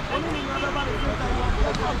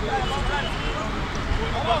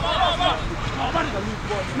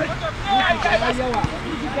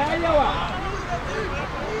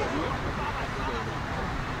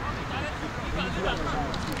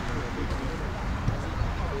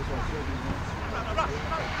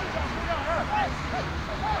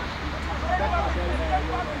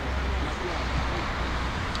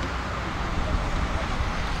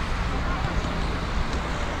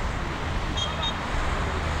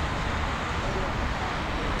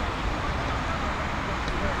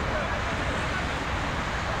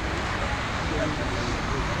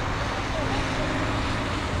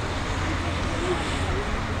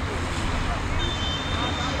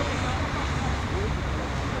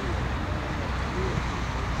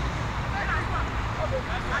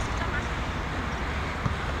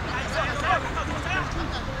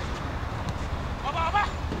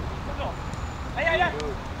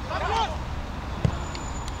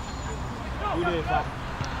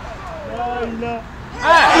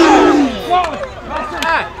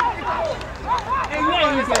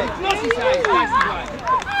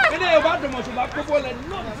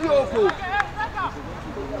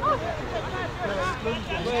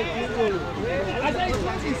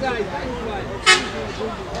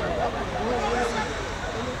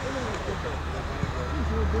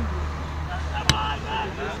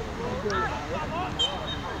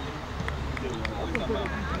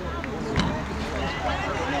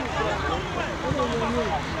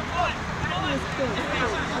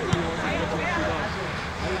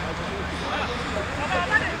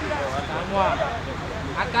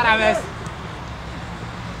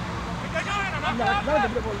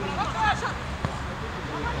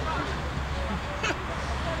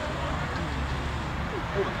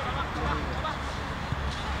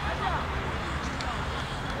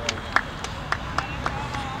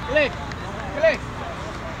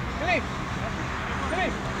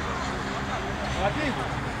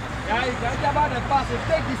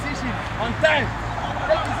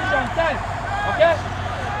 Take decision on time. Okay?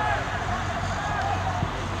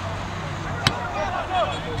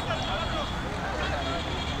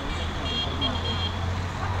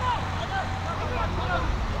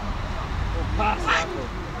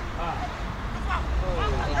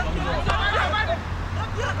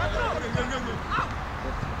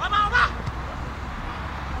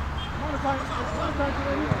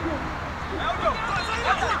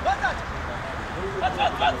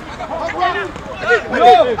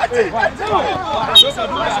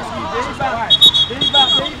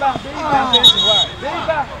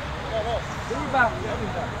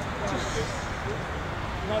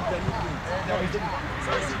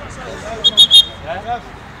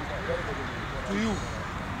 To you.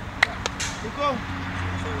 Go.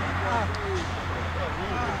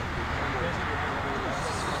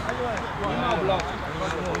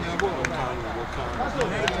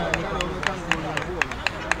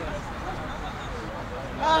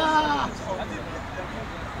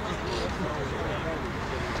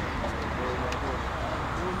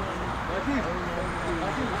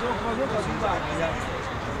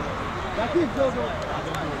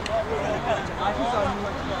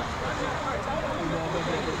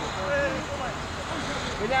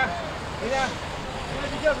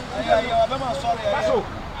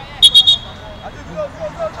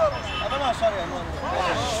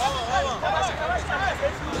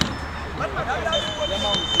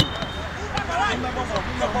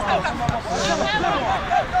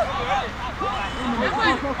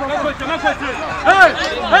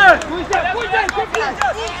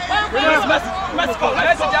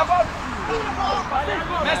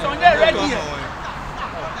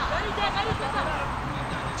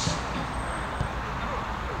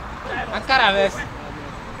 caravés.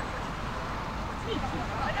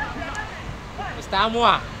 Está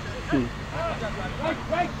moa.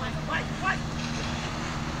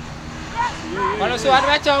 Conosco,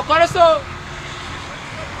 advertido, conosco.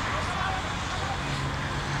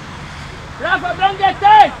 Rafa, don't get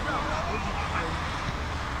tight.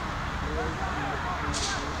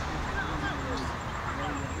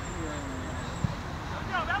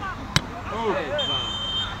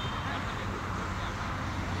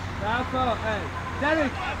 Rafa, hey,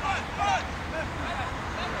 Derek.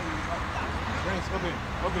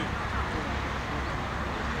 Open.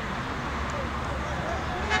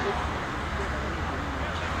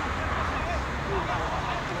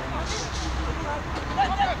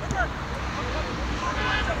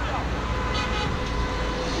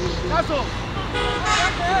 That's all.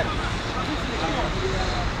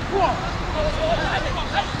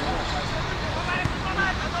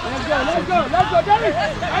 Let's go, Derek.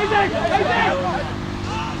 Isaac.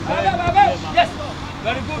 Yes.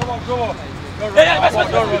 Very good. Come on. Yeah, don't rush the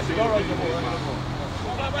ball.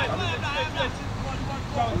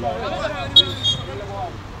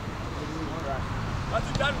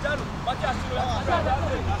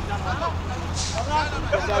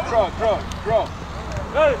 Draw.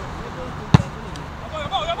 Hey.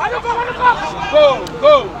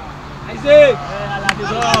 Go. Isaac.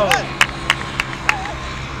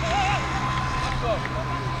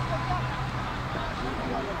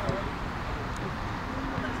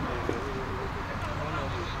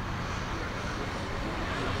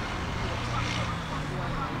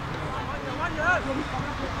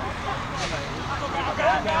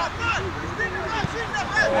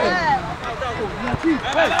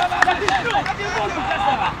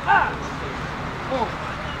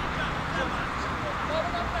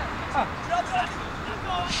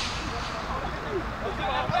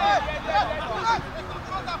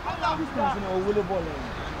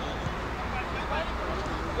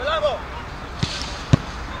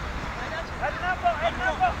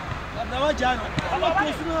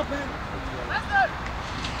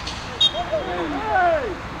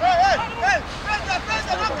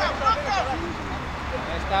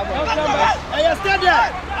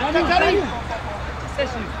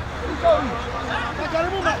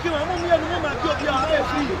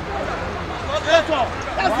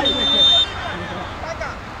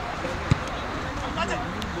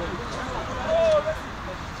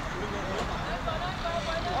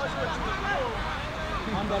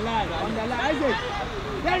 On the line, Isaac.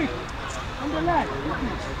 Derek, on the line.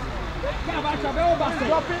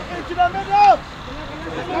 Drop it into the middle.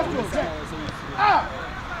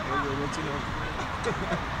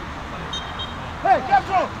 Hey,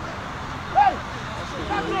 Castro.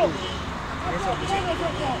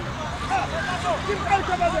 Keep out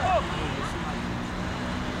over there.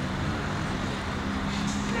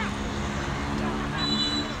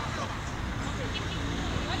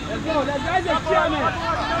 Let's go, Isaac, chairman.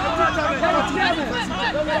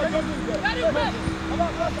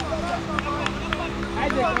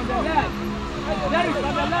 Isaac on the left. Derek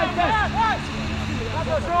on the left.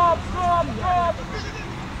 Drop. Forward.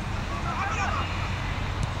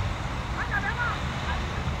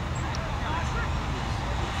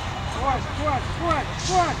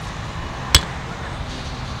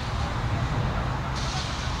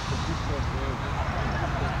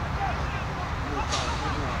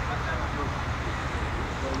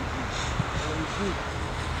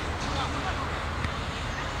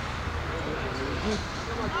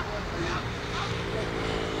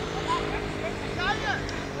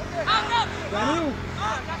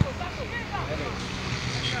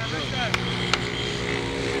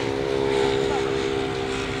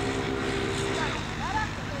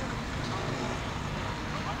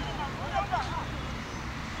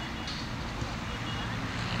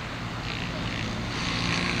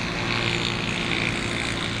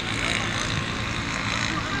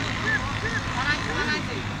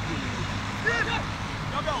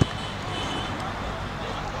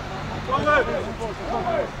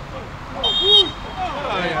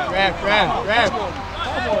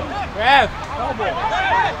 Grab.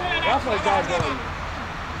 Rafa got boy.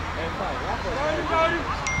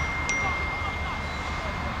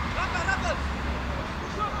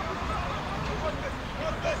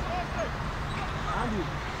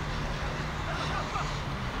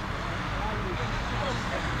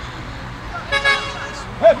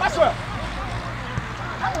 Hey, Maxwell!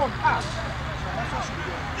 Come on, pass.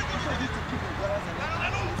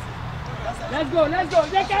 Let's go.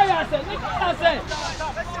 They carry us. Let's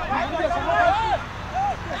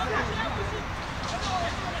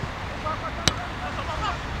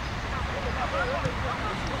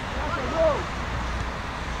go.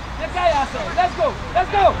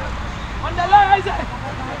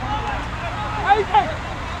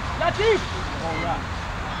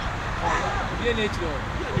 Bien hecho.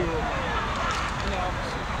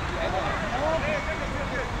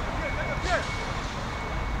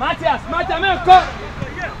 Matias, men, go!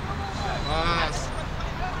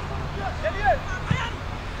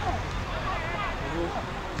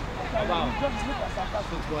 Wow.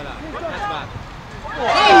 Footballer. That's bad.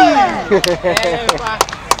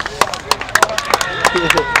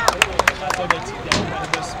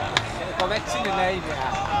 Correcting the name.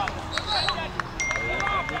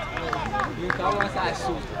 You can't want that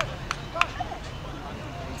shoot.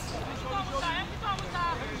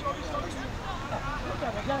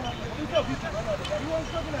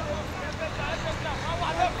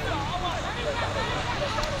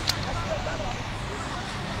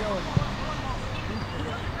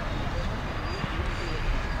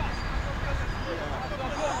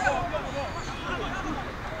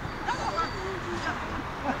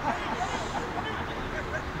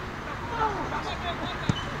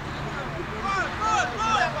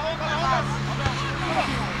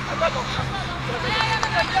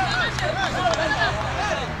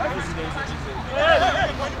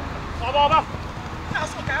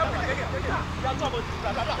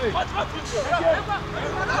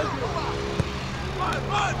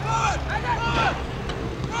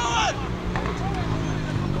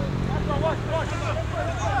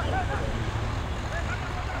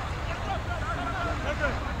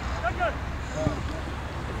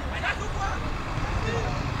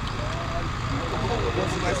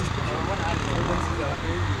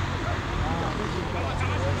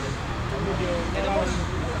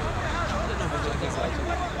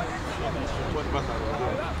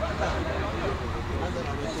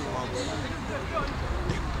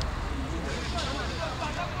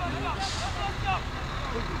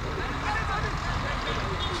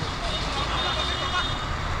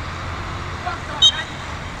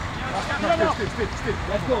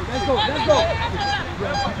 Let's go.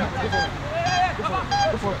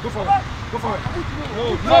 Go for it.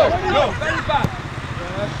 No. Very fast.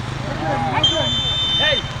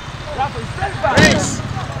 Hey, Rafa, it's very fast.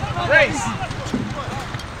 Race.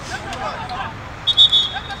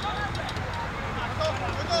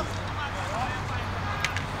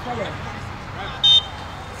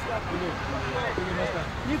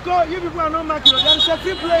 You people are not marking. There is a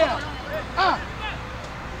free player.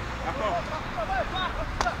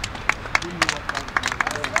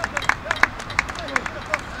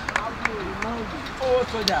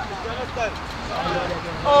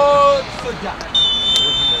 Oh, soldier.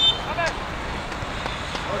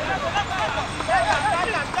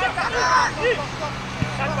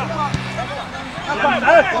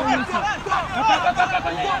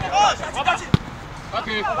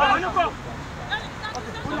 Okay.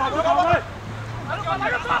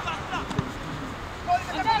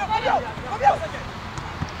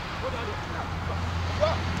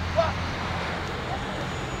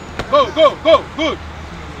 Go. Good.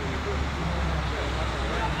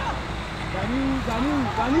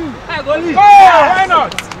 Ganu. Hey, goalie. Why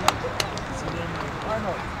not?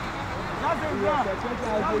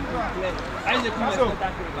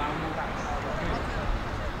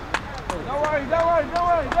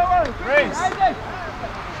 Don't worry. Race.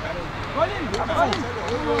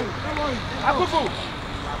 Akufu.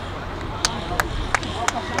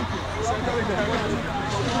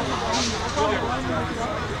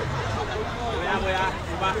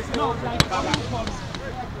 No, like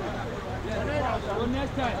so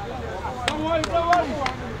next time. Don't worry.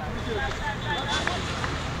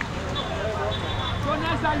 So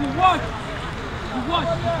next time you watch.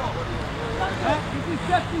 This is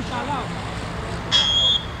safety allowed.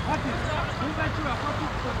 That is.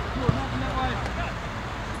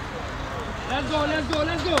 Don't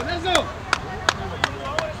let you Let's go.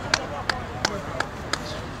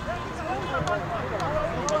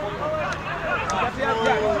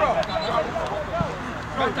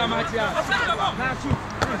 Better Matias. Now shoot.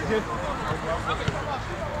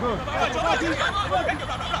 Good.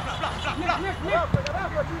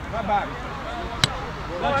 Not bad.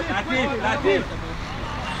 Latif.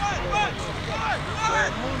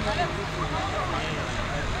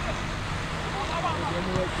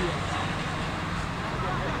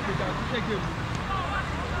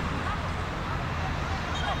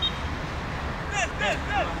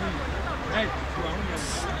 Hey,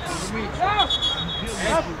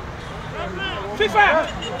 FIFA!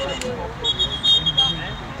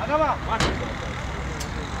 Agaba!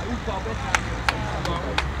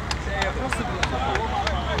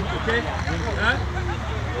 Okay? Huh?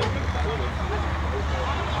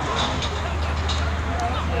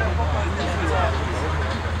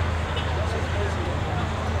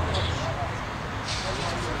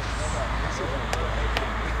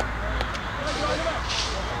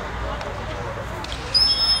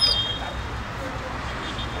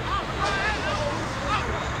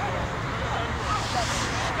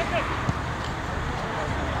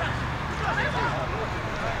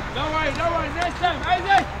 Don't worry, next time,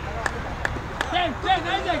 Isaac! 10,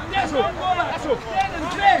 Isaac, 10, one goal! 10 and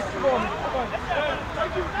 3!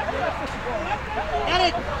 Get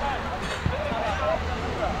it!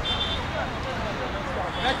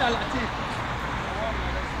 Better, Latif.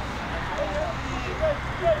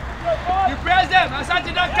 You press them,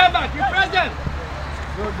 Asante don't come back, you press them!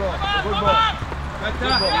 Good ball.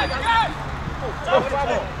 Better!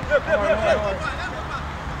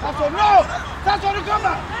 That's what come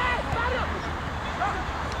back.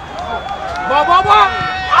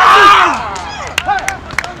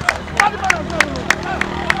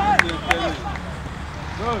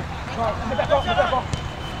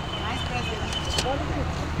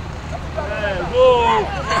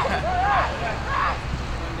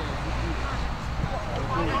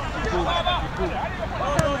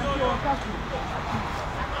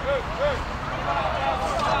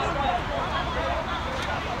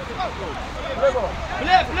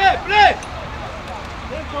 Play!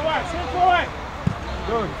 Send forward.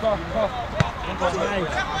 Good, go.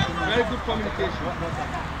 Very good communication.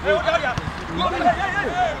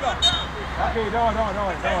 Okay, no.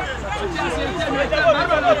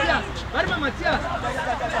 Matthias.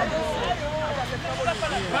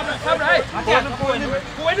 Fabra, hey.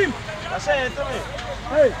 Go in him.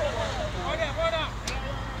 Hey.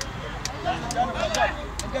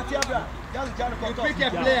 You pick a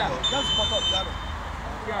player.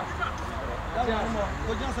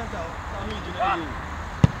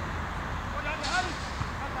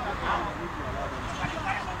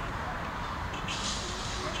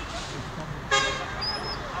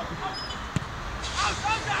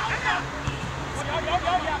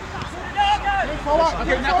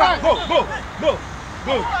 Okay, now go.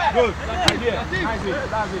 Good. That's idea.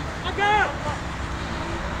 That's it.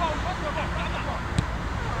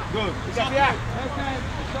 Good. Next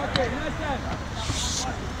time.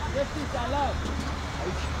 This is allowed.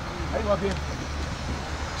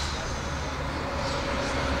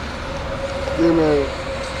 Dime,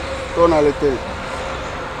 tonalité.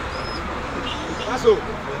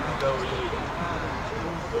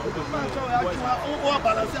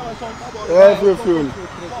 Everything.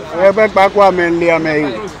 Back what men lay me.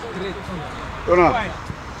 Tona.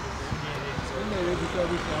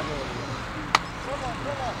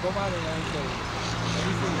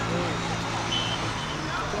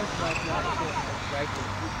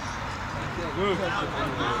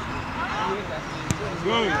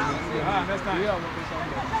 Good. Next time. Let's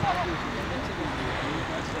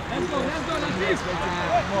go, Latif. Let's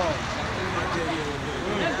go.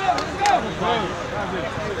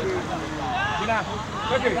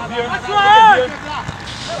 Okay,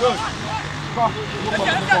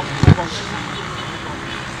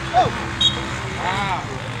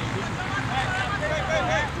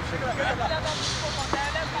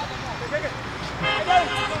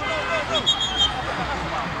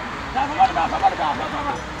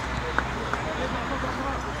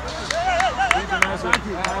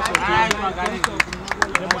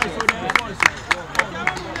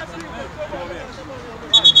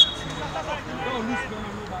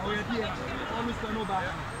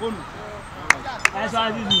 That's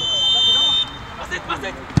right.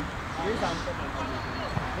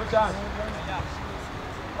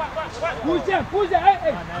 good. Push it,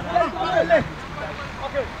 hey.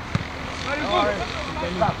 Okay. Very good.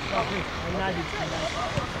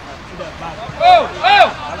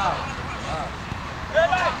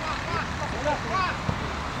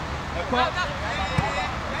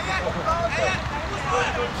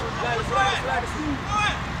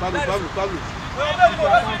 Pablo.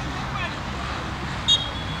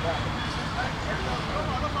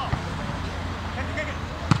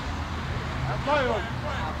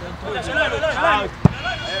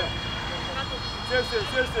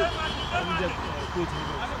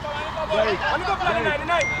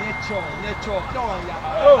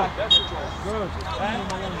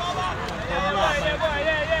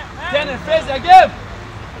 Face again.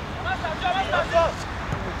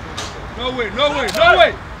 No way. No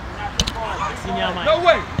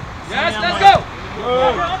way. Yes, let's go.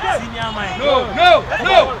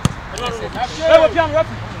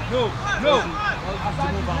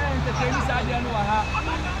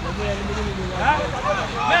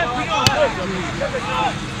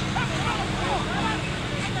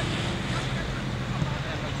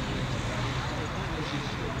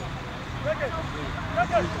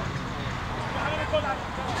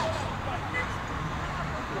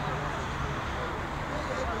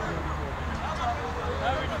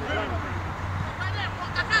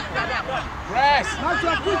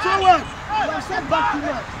 Put forward. You are set back too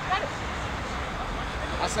much.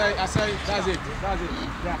 I say, that's it.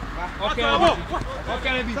 Yeah. Okay,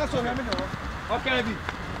 Levi. Okay, Levi.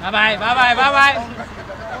 Bye bye.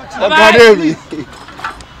 Academy.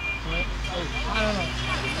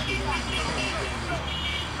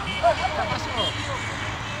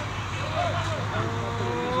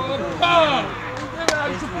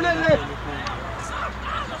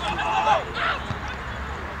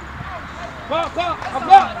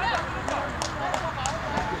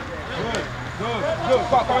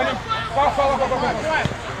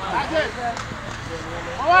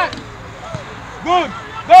 Good.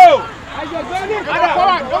 Go.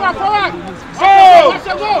 Forward. Go.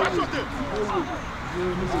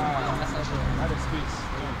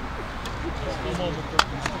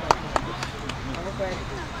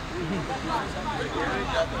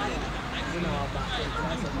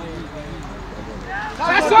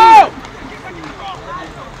 That's all.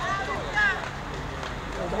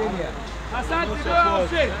 Asante, no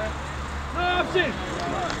option.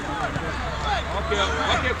 Okay.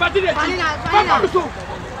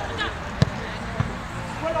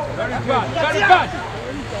 Very bad.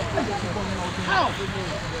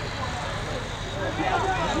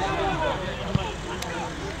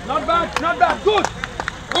 Not bad. Good.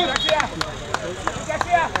 Get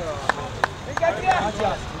here.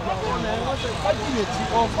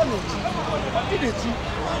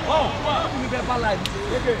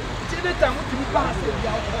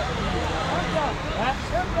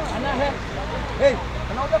 Hey,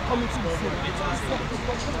 another committee.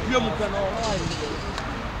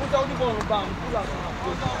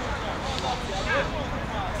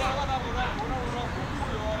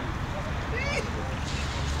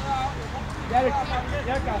 Derek,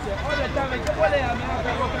 all the time, I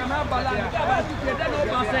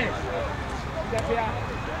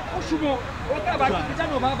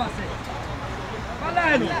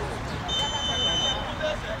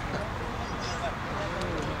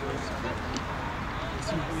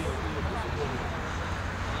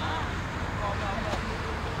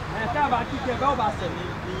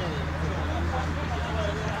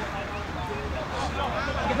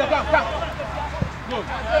Go.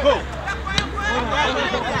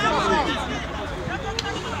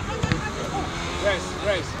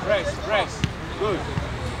 Rest. Good.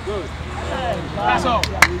 That's all.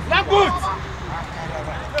 That good.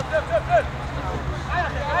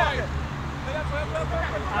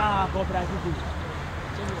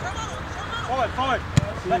 Forward.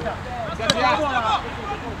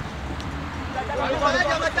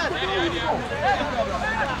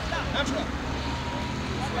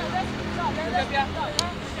 Get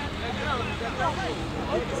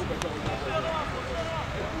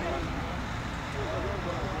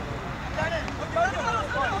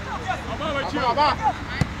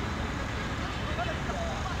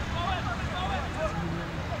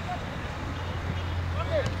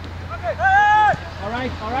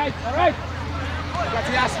All right. Get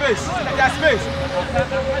your space.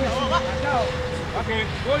 Okay,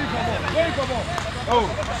 going for ball. Oh.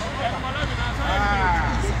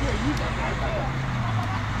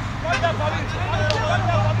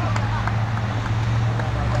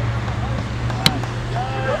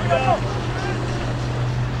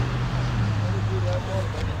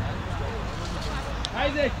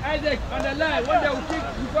 Isaac, on the line. One day we'll kick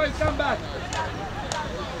before you come back.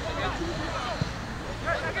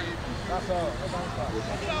 That's all.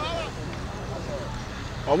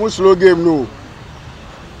 Almost slow game, no.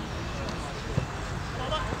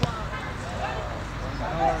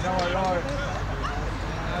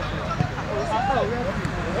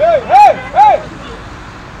 Hey!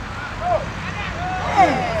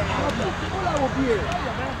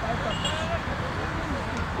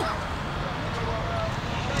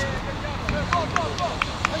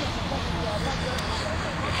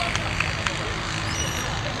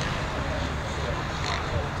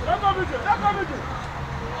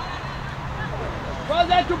 Well,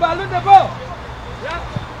 there to balloon the ball. Yeah.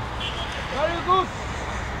 Very good.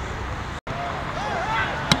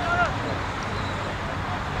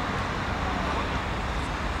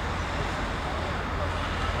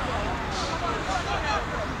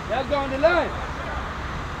 Let's go on the line.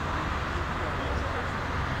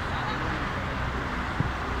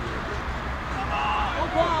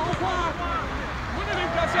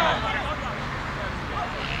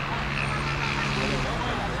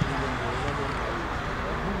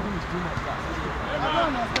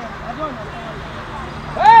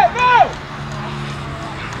 Hey, go!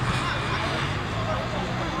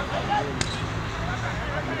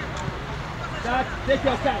 Dad, take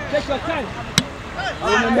your time.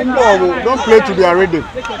 Don't play to their rhythm.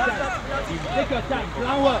 Take your time. Take your time.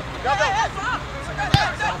 Plan well. That's it.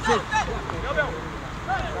 That's it.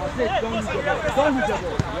 Don't lose the ball. Don't lose the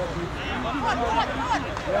ball.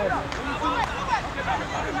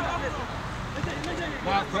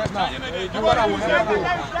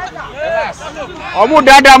 Omu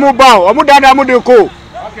dada mu bow. Omu dada mu de ko.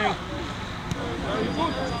 Okay.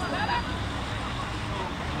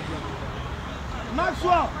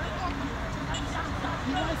 Maxwell.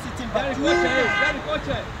 Very good.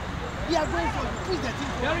 We are going for push the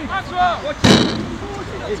team. Very Maxwell.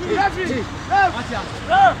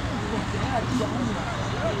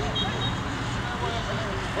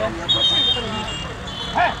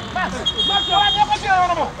 Hey, Maxwell, never get on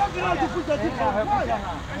him. Don't you know to push the team?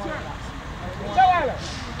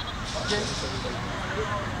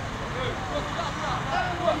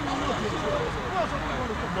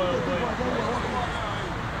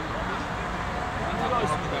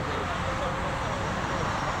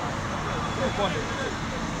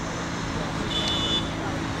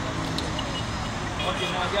 Okay,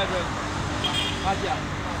 now get ready. Matia.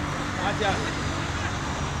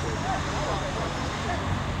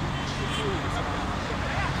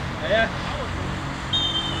 Yeah.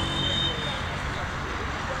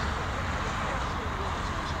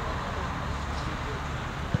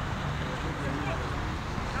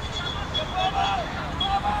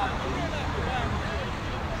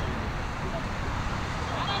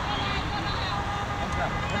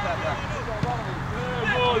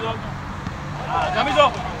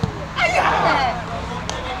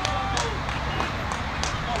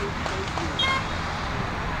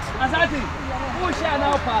 Asante, who shall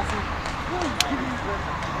now pass it?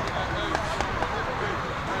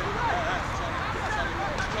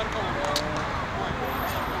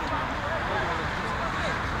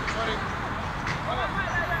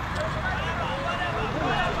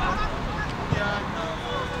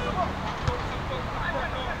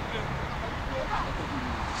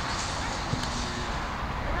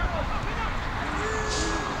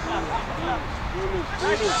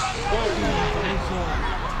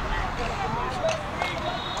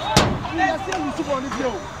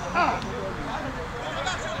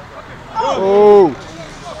 Oh.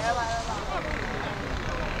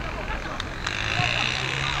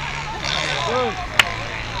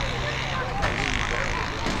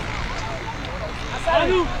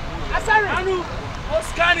 Anu,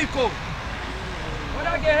 Oscaniko. What I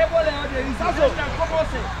get able to do is also come on,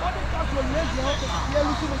 say. What is that for next year? Yeah,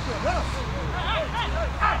 look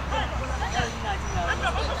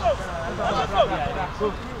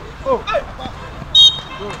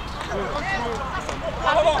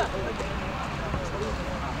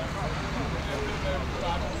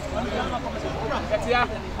Get here.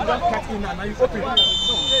 Don't cut in now. You open.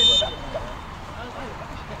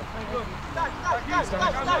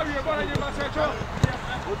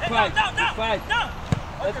 Fight.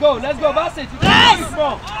 Let's go, Bassett. Let's go.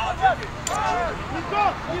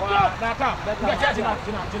 Now come. That's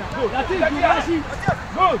it,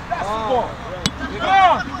 Good. That's the ball. Go.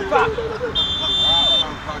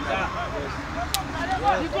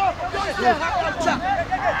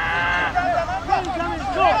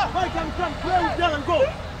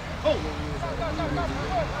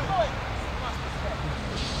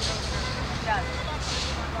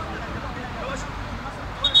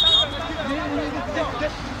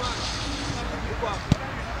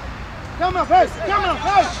 Come on, hey! Come on!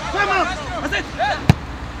 That's it!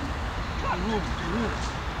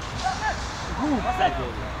 Room. What's that?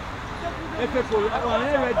 If you are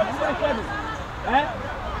ready,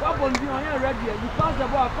 what one you ready? You pass the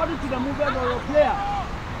ball according to the movement of your player.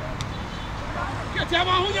 Get him on,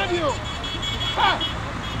 who are you?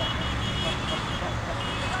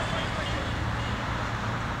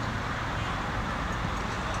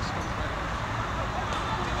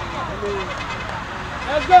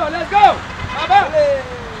 Let's go! Baba!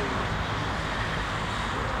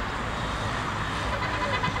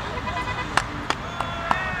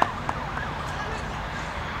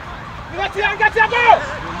 Get your ball!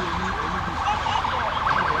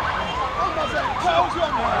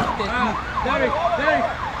 Derek,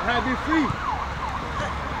 be free.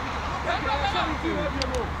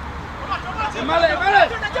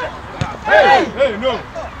 Hey, no.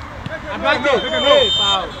 Hey,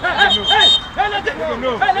 foul. Let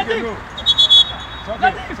it go.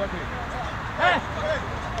 It's okay.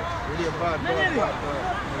 Really a bad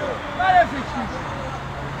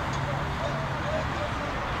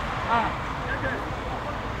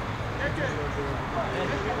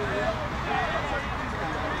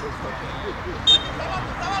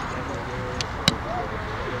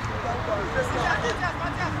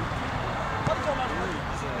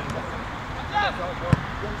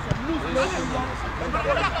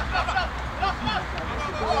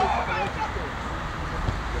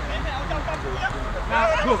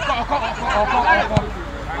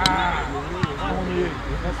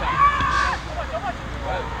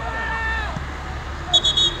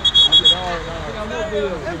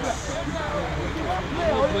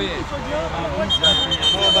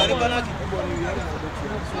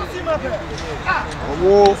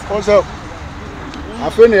What's up? I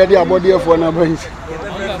feel the idea about the for na bench.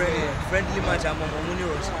 Friendly match among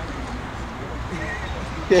Munios.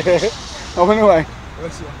 I wonder why.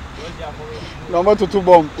 Number 2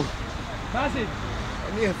 bomb. That's it.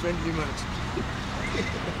 Only a friendly match.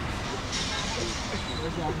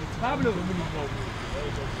 Pablo.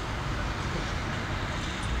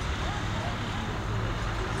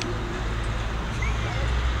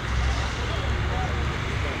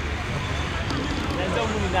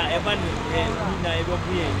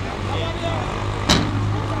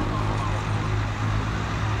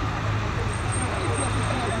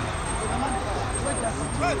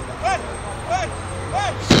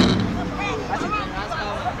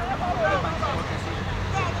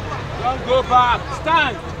 Don't go back.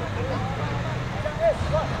 Stand.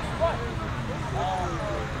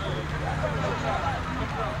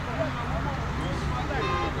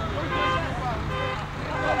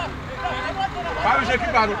 Fábio, já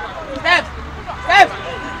que parou. Step.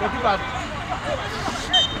 Já que parou.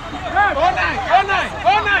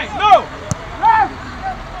 All nine. No.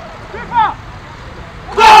 FIFA.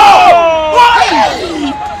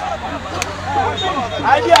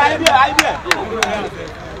 Idea.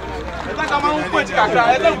 Essa cama não pode cacrar,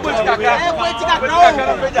 essa não pode cacrar. É, pode cacrar.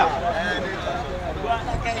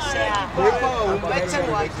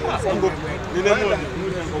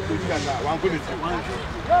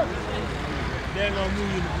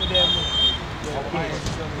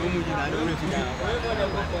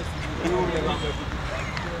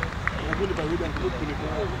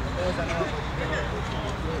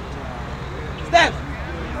 Step.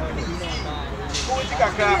 Pode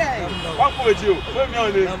cacrar. Qual foi o tio? Foi meu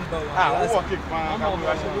ali. Ah, o aqui com a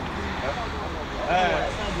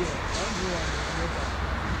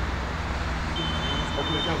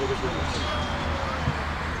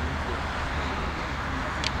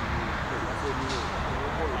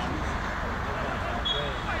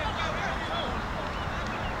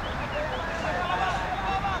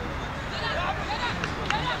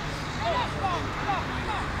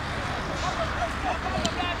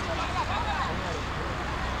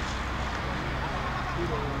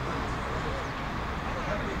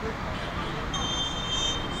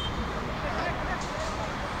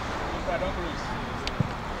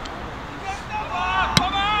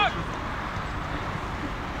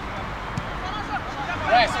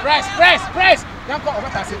Press.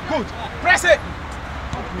 Good. Press it.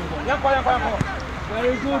 Yanko.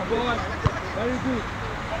 Very good, boy. Very good.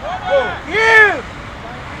 Go. Here.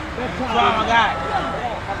 Strong guy.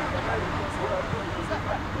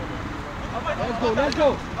 Let's go.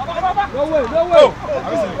 No way.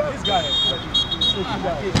 This guy.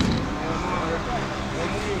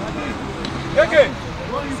 Okay.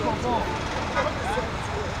 Going for goal.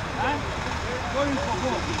 Going for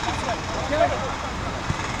goal. Okay.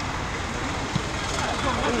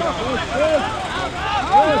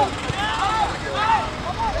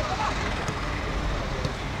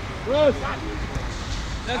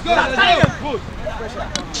 Let's go. Good.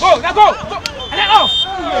 Go. Now go. And then off.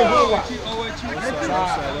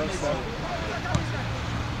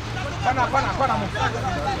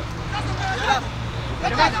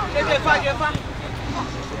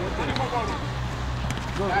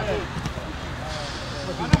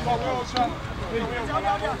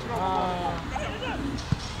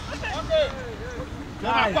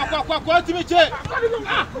 Quoi, tu me tiens?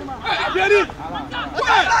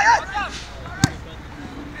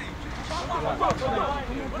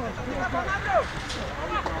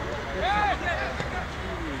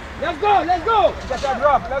 Let's go. Get that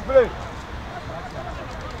drop. Let's play.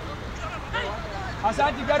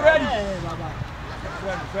 Asante, get ready.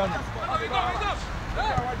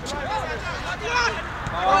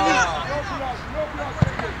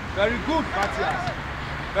 Very good, Matthias.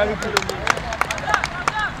 Very good.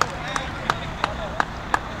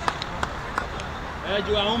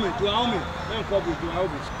 Tu as homem. Vem, cobre, tu as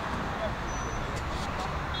homem.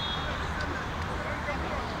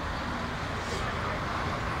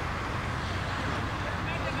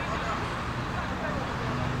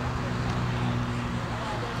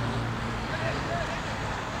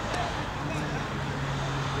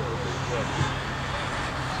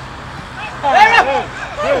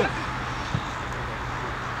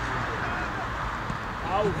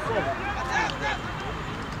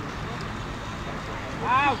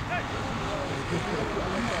 out.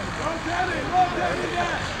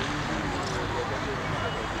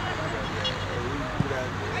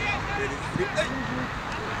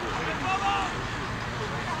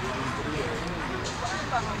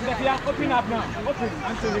 Open up now. Open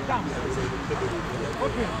until they come.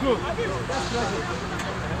 Open. Good. That's pleasure.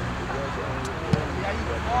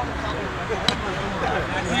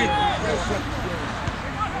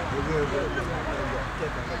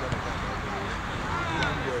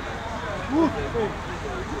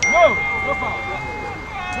 No foul.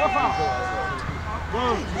 No foul. Go.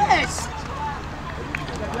 Yes.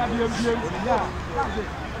 Yeah.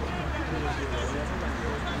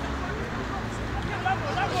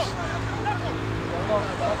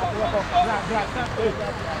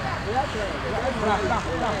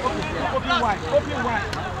 Open wide.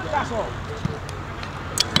 That's all.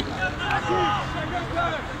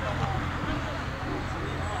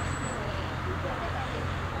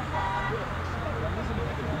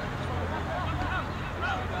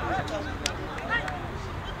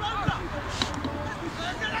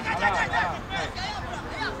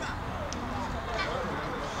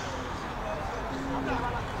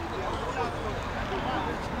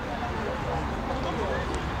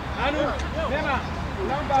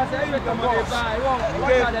 Number say you come on by.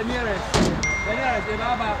 What are the nearest? The nearest is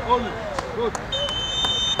Baba Olu. Good.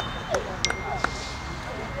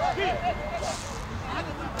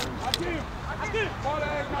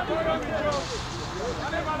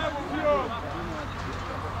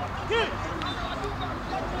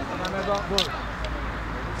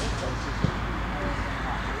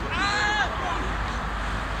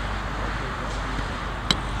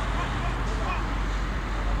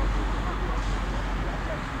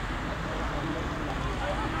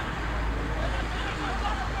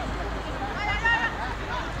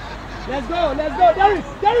 Let's go,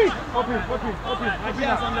 Derek! Open.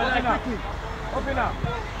 Open up.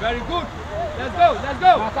 Very good. Let's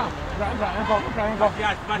go.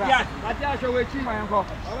 Matias, show a team, my uncle.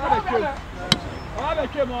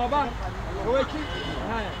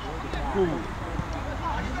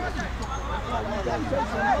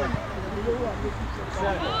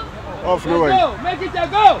 Off the way. Make it a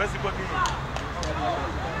go.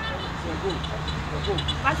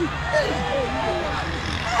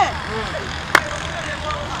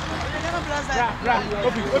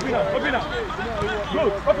 Open up.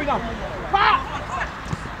 Good, open up.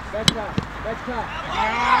 Better.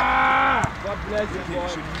 God bless you, boy.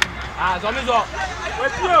 Zombies up.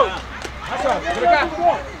 Where's you? That's all.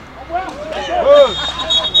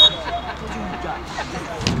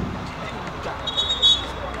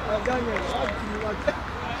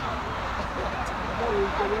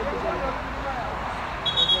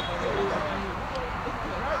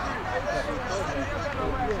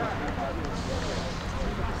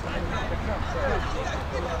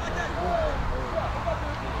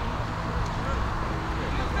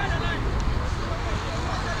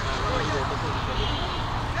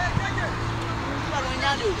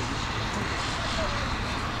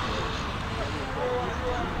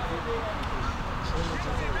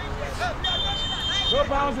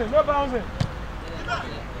 No bouncing.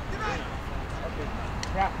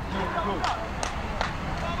 Yeah, good.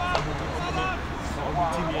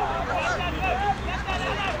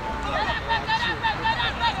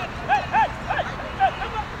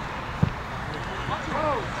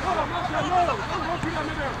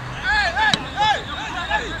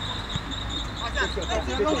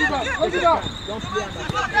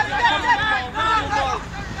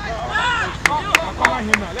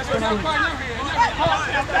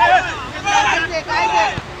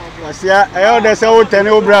 Asia, I order so 10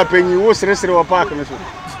 obra penny was restore park.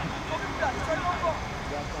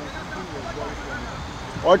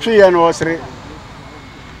 Or 3 and was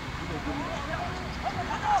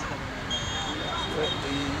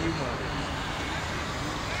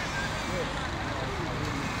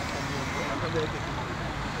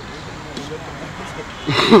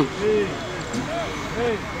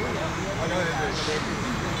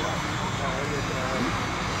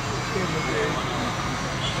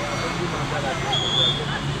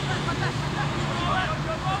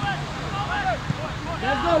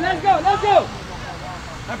Let's go.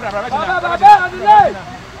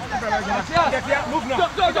 Move now. Go.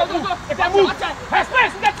 Move.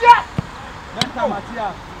 Space, get here. Better,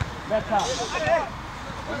 Matias. Better.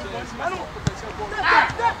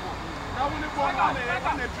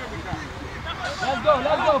 Let's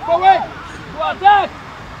go. Forward. To attack.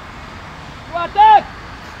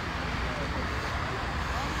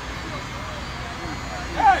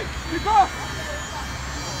 Hey, pick up.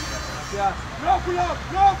 Matias. No pull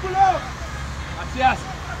up. Matias.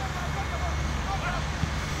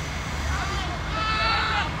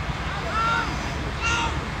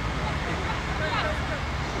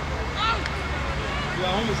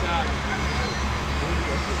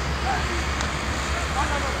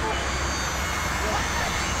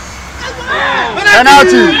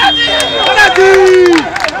 Penalty.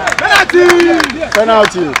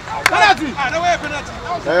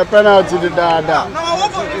 Penalty the dada.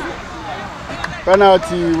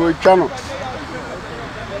 Penalty we cannot.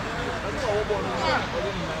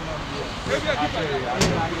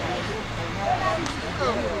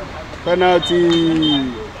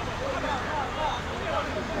 Penalty.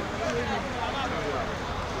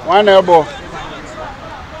 One elbow.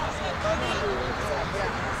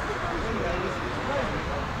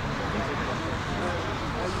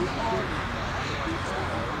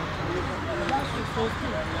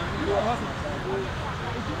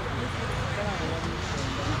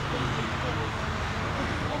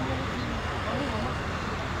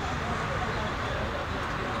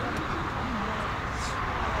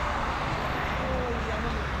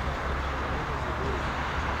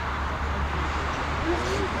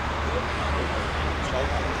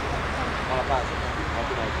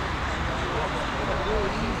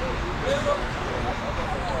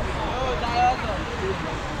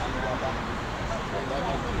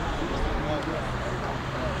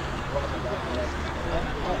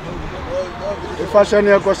 If I send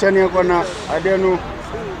you a question, I don't know.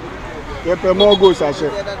 You pay more goals, I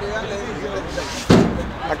said.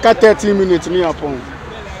 I got 13 minutes near upon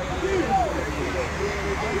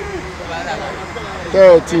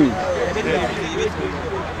 13.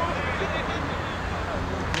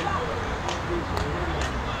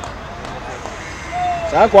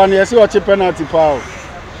 That one, you see what your penalty foul.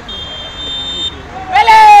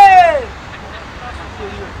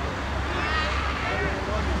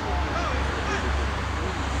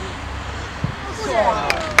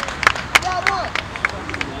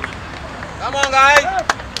 Come on, guys.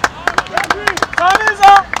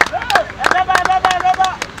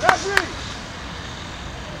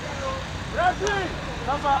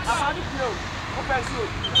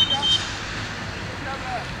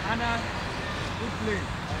 Anna, good play.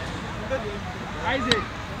 Isaac,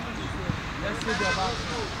 let's see the back.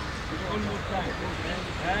 It's almost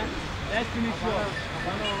time. Let's finish well.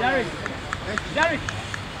 Derek,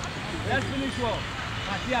 let's finish well.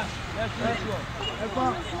 Matthias, let's finish well.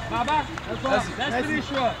 Baba, let's finish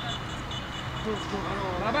well.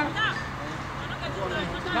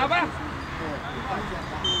 Baba.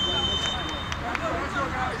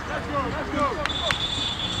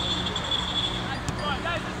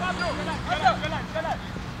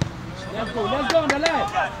 Let's go. Let's go on the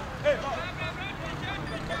left.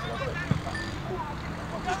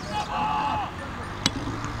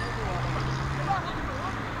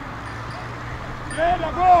 Play the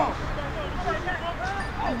ball.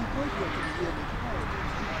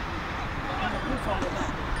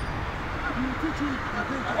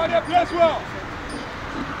 Somebody plays well.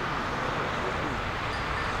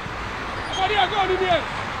 Somebody go in there.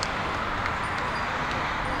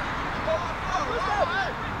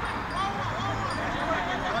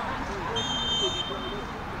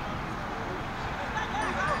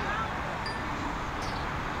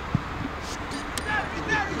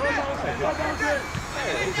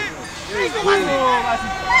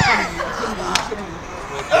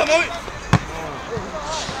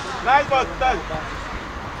 Nice ball, touch.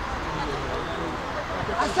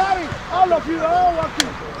 I'm sorry, all of you are all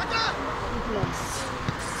working.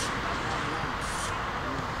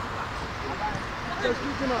 Just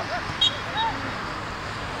pick him up.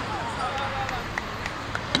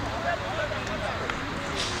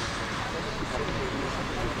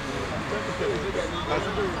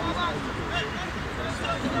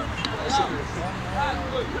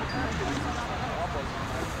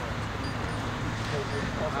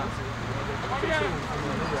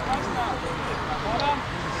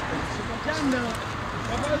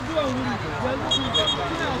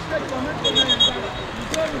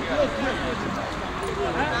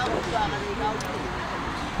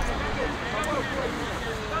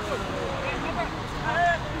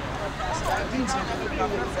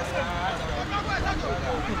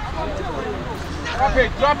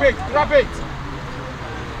 Drop it.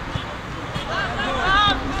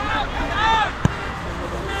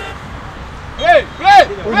 Hey, play.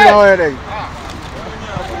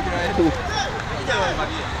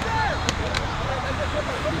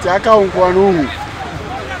 Jaka unkwanu.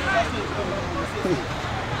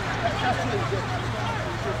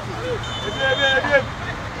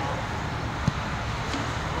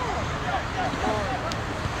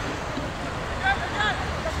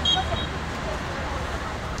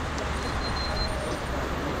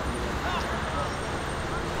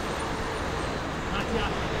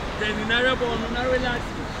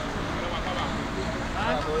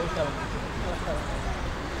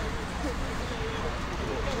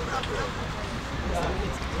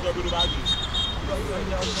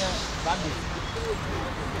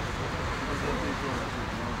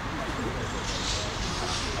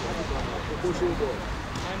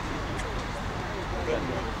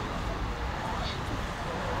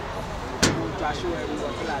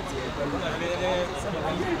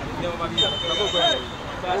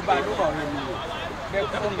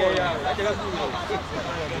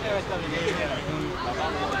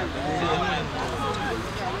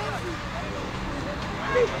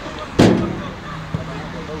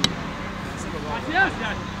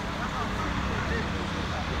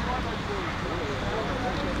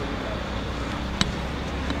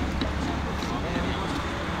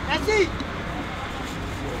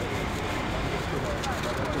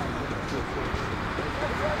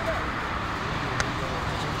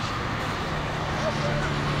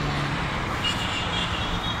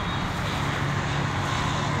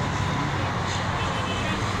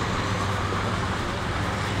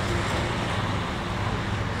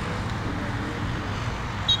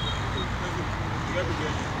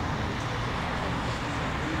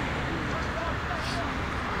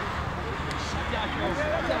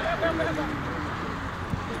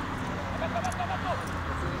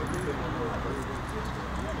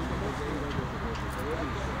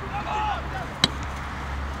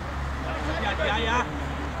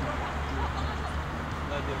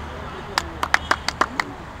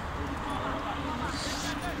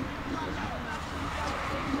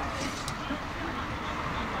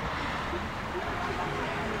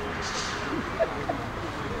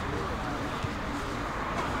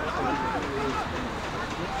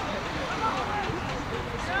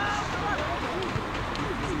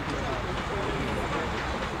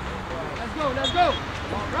 Let's go.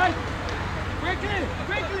 Right. Quickly.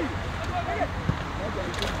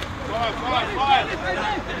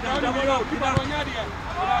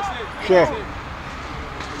 Sure.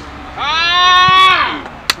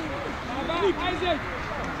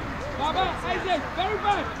 Baba, Isaac, very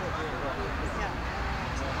bad.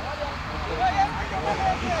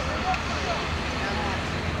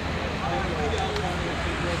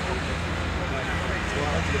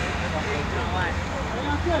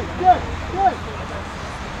 Good.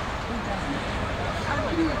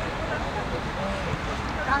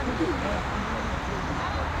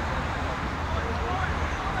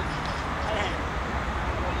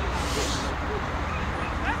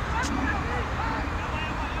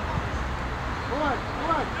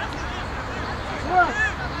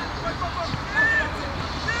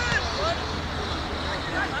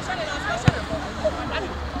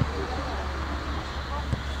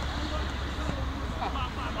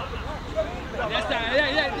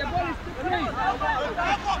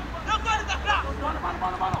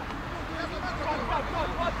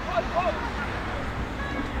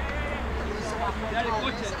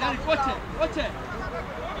 Coche.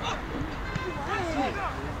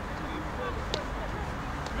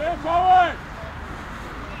 Move forward.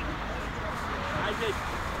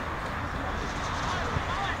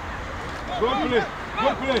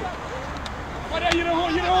 Good play. What are you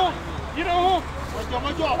doing? Go.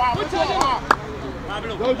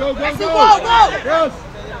 Yes.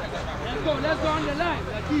 Let's go on the line.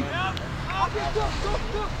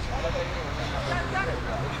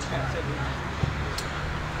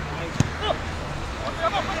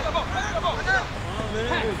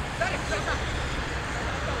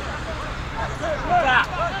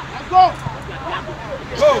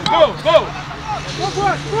 Go. Go. Go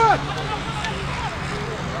for it.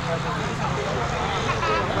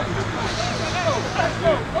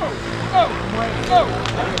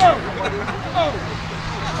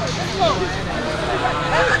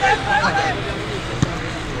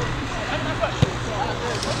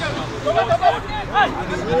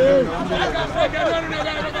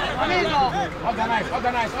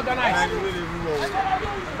 Organize. Good.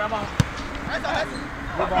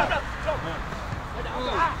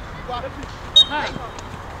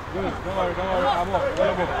 Don't worry.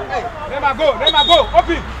 Let me go.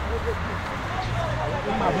 Open.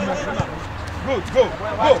 Good. Go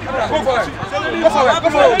for it.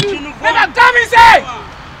 Let me come inside.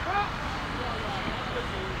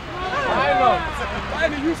 Why are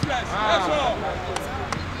you useless? That's all.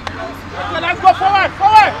 Okay, let's go forward.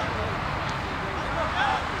 Don't worry.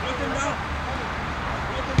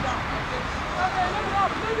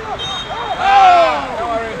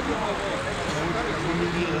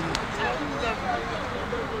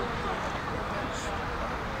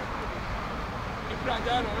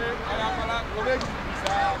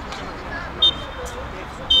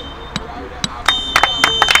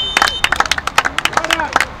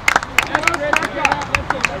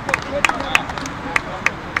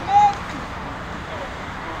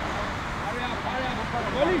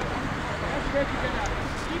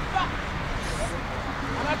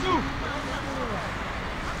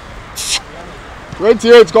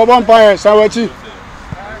 $28, come on, Pie, Sawachi.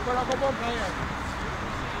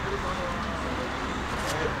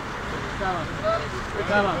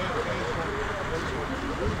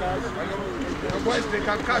 The boys, they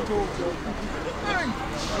can catch over.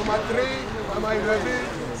 Number 3, number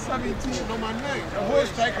 11, 17, number 9. The whole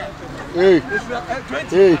striker. Hey.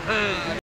 20. Hey.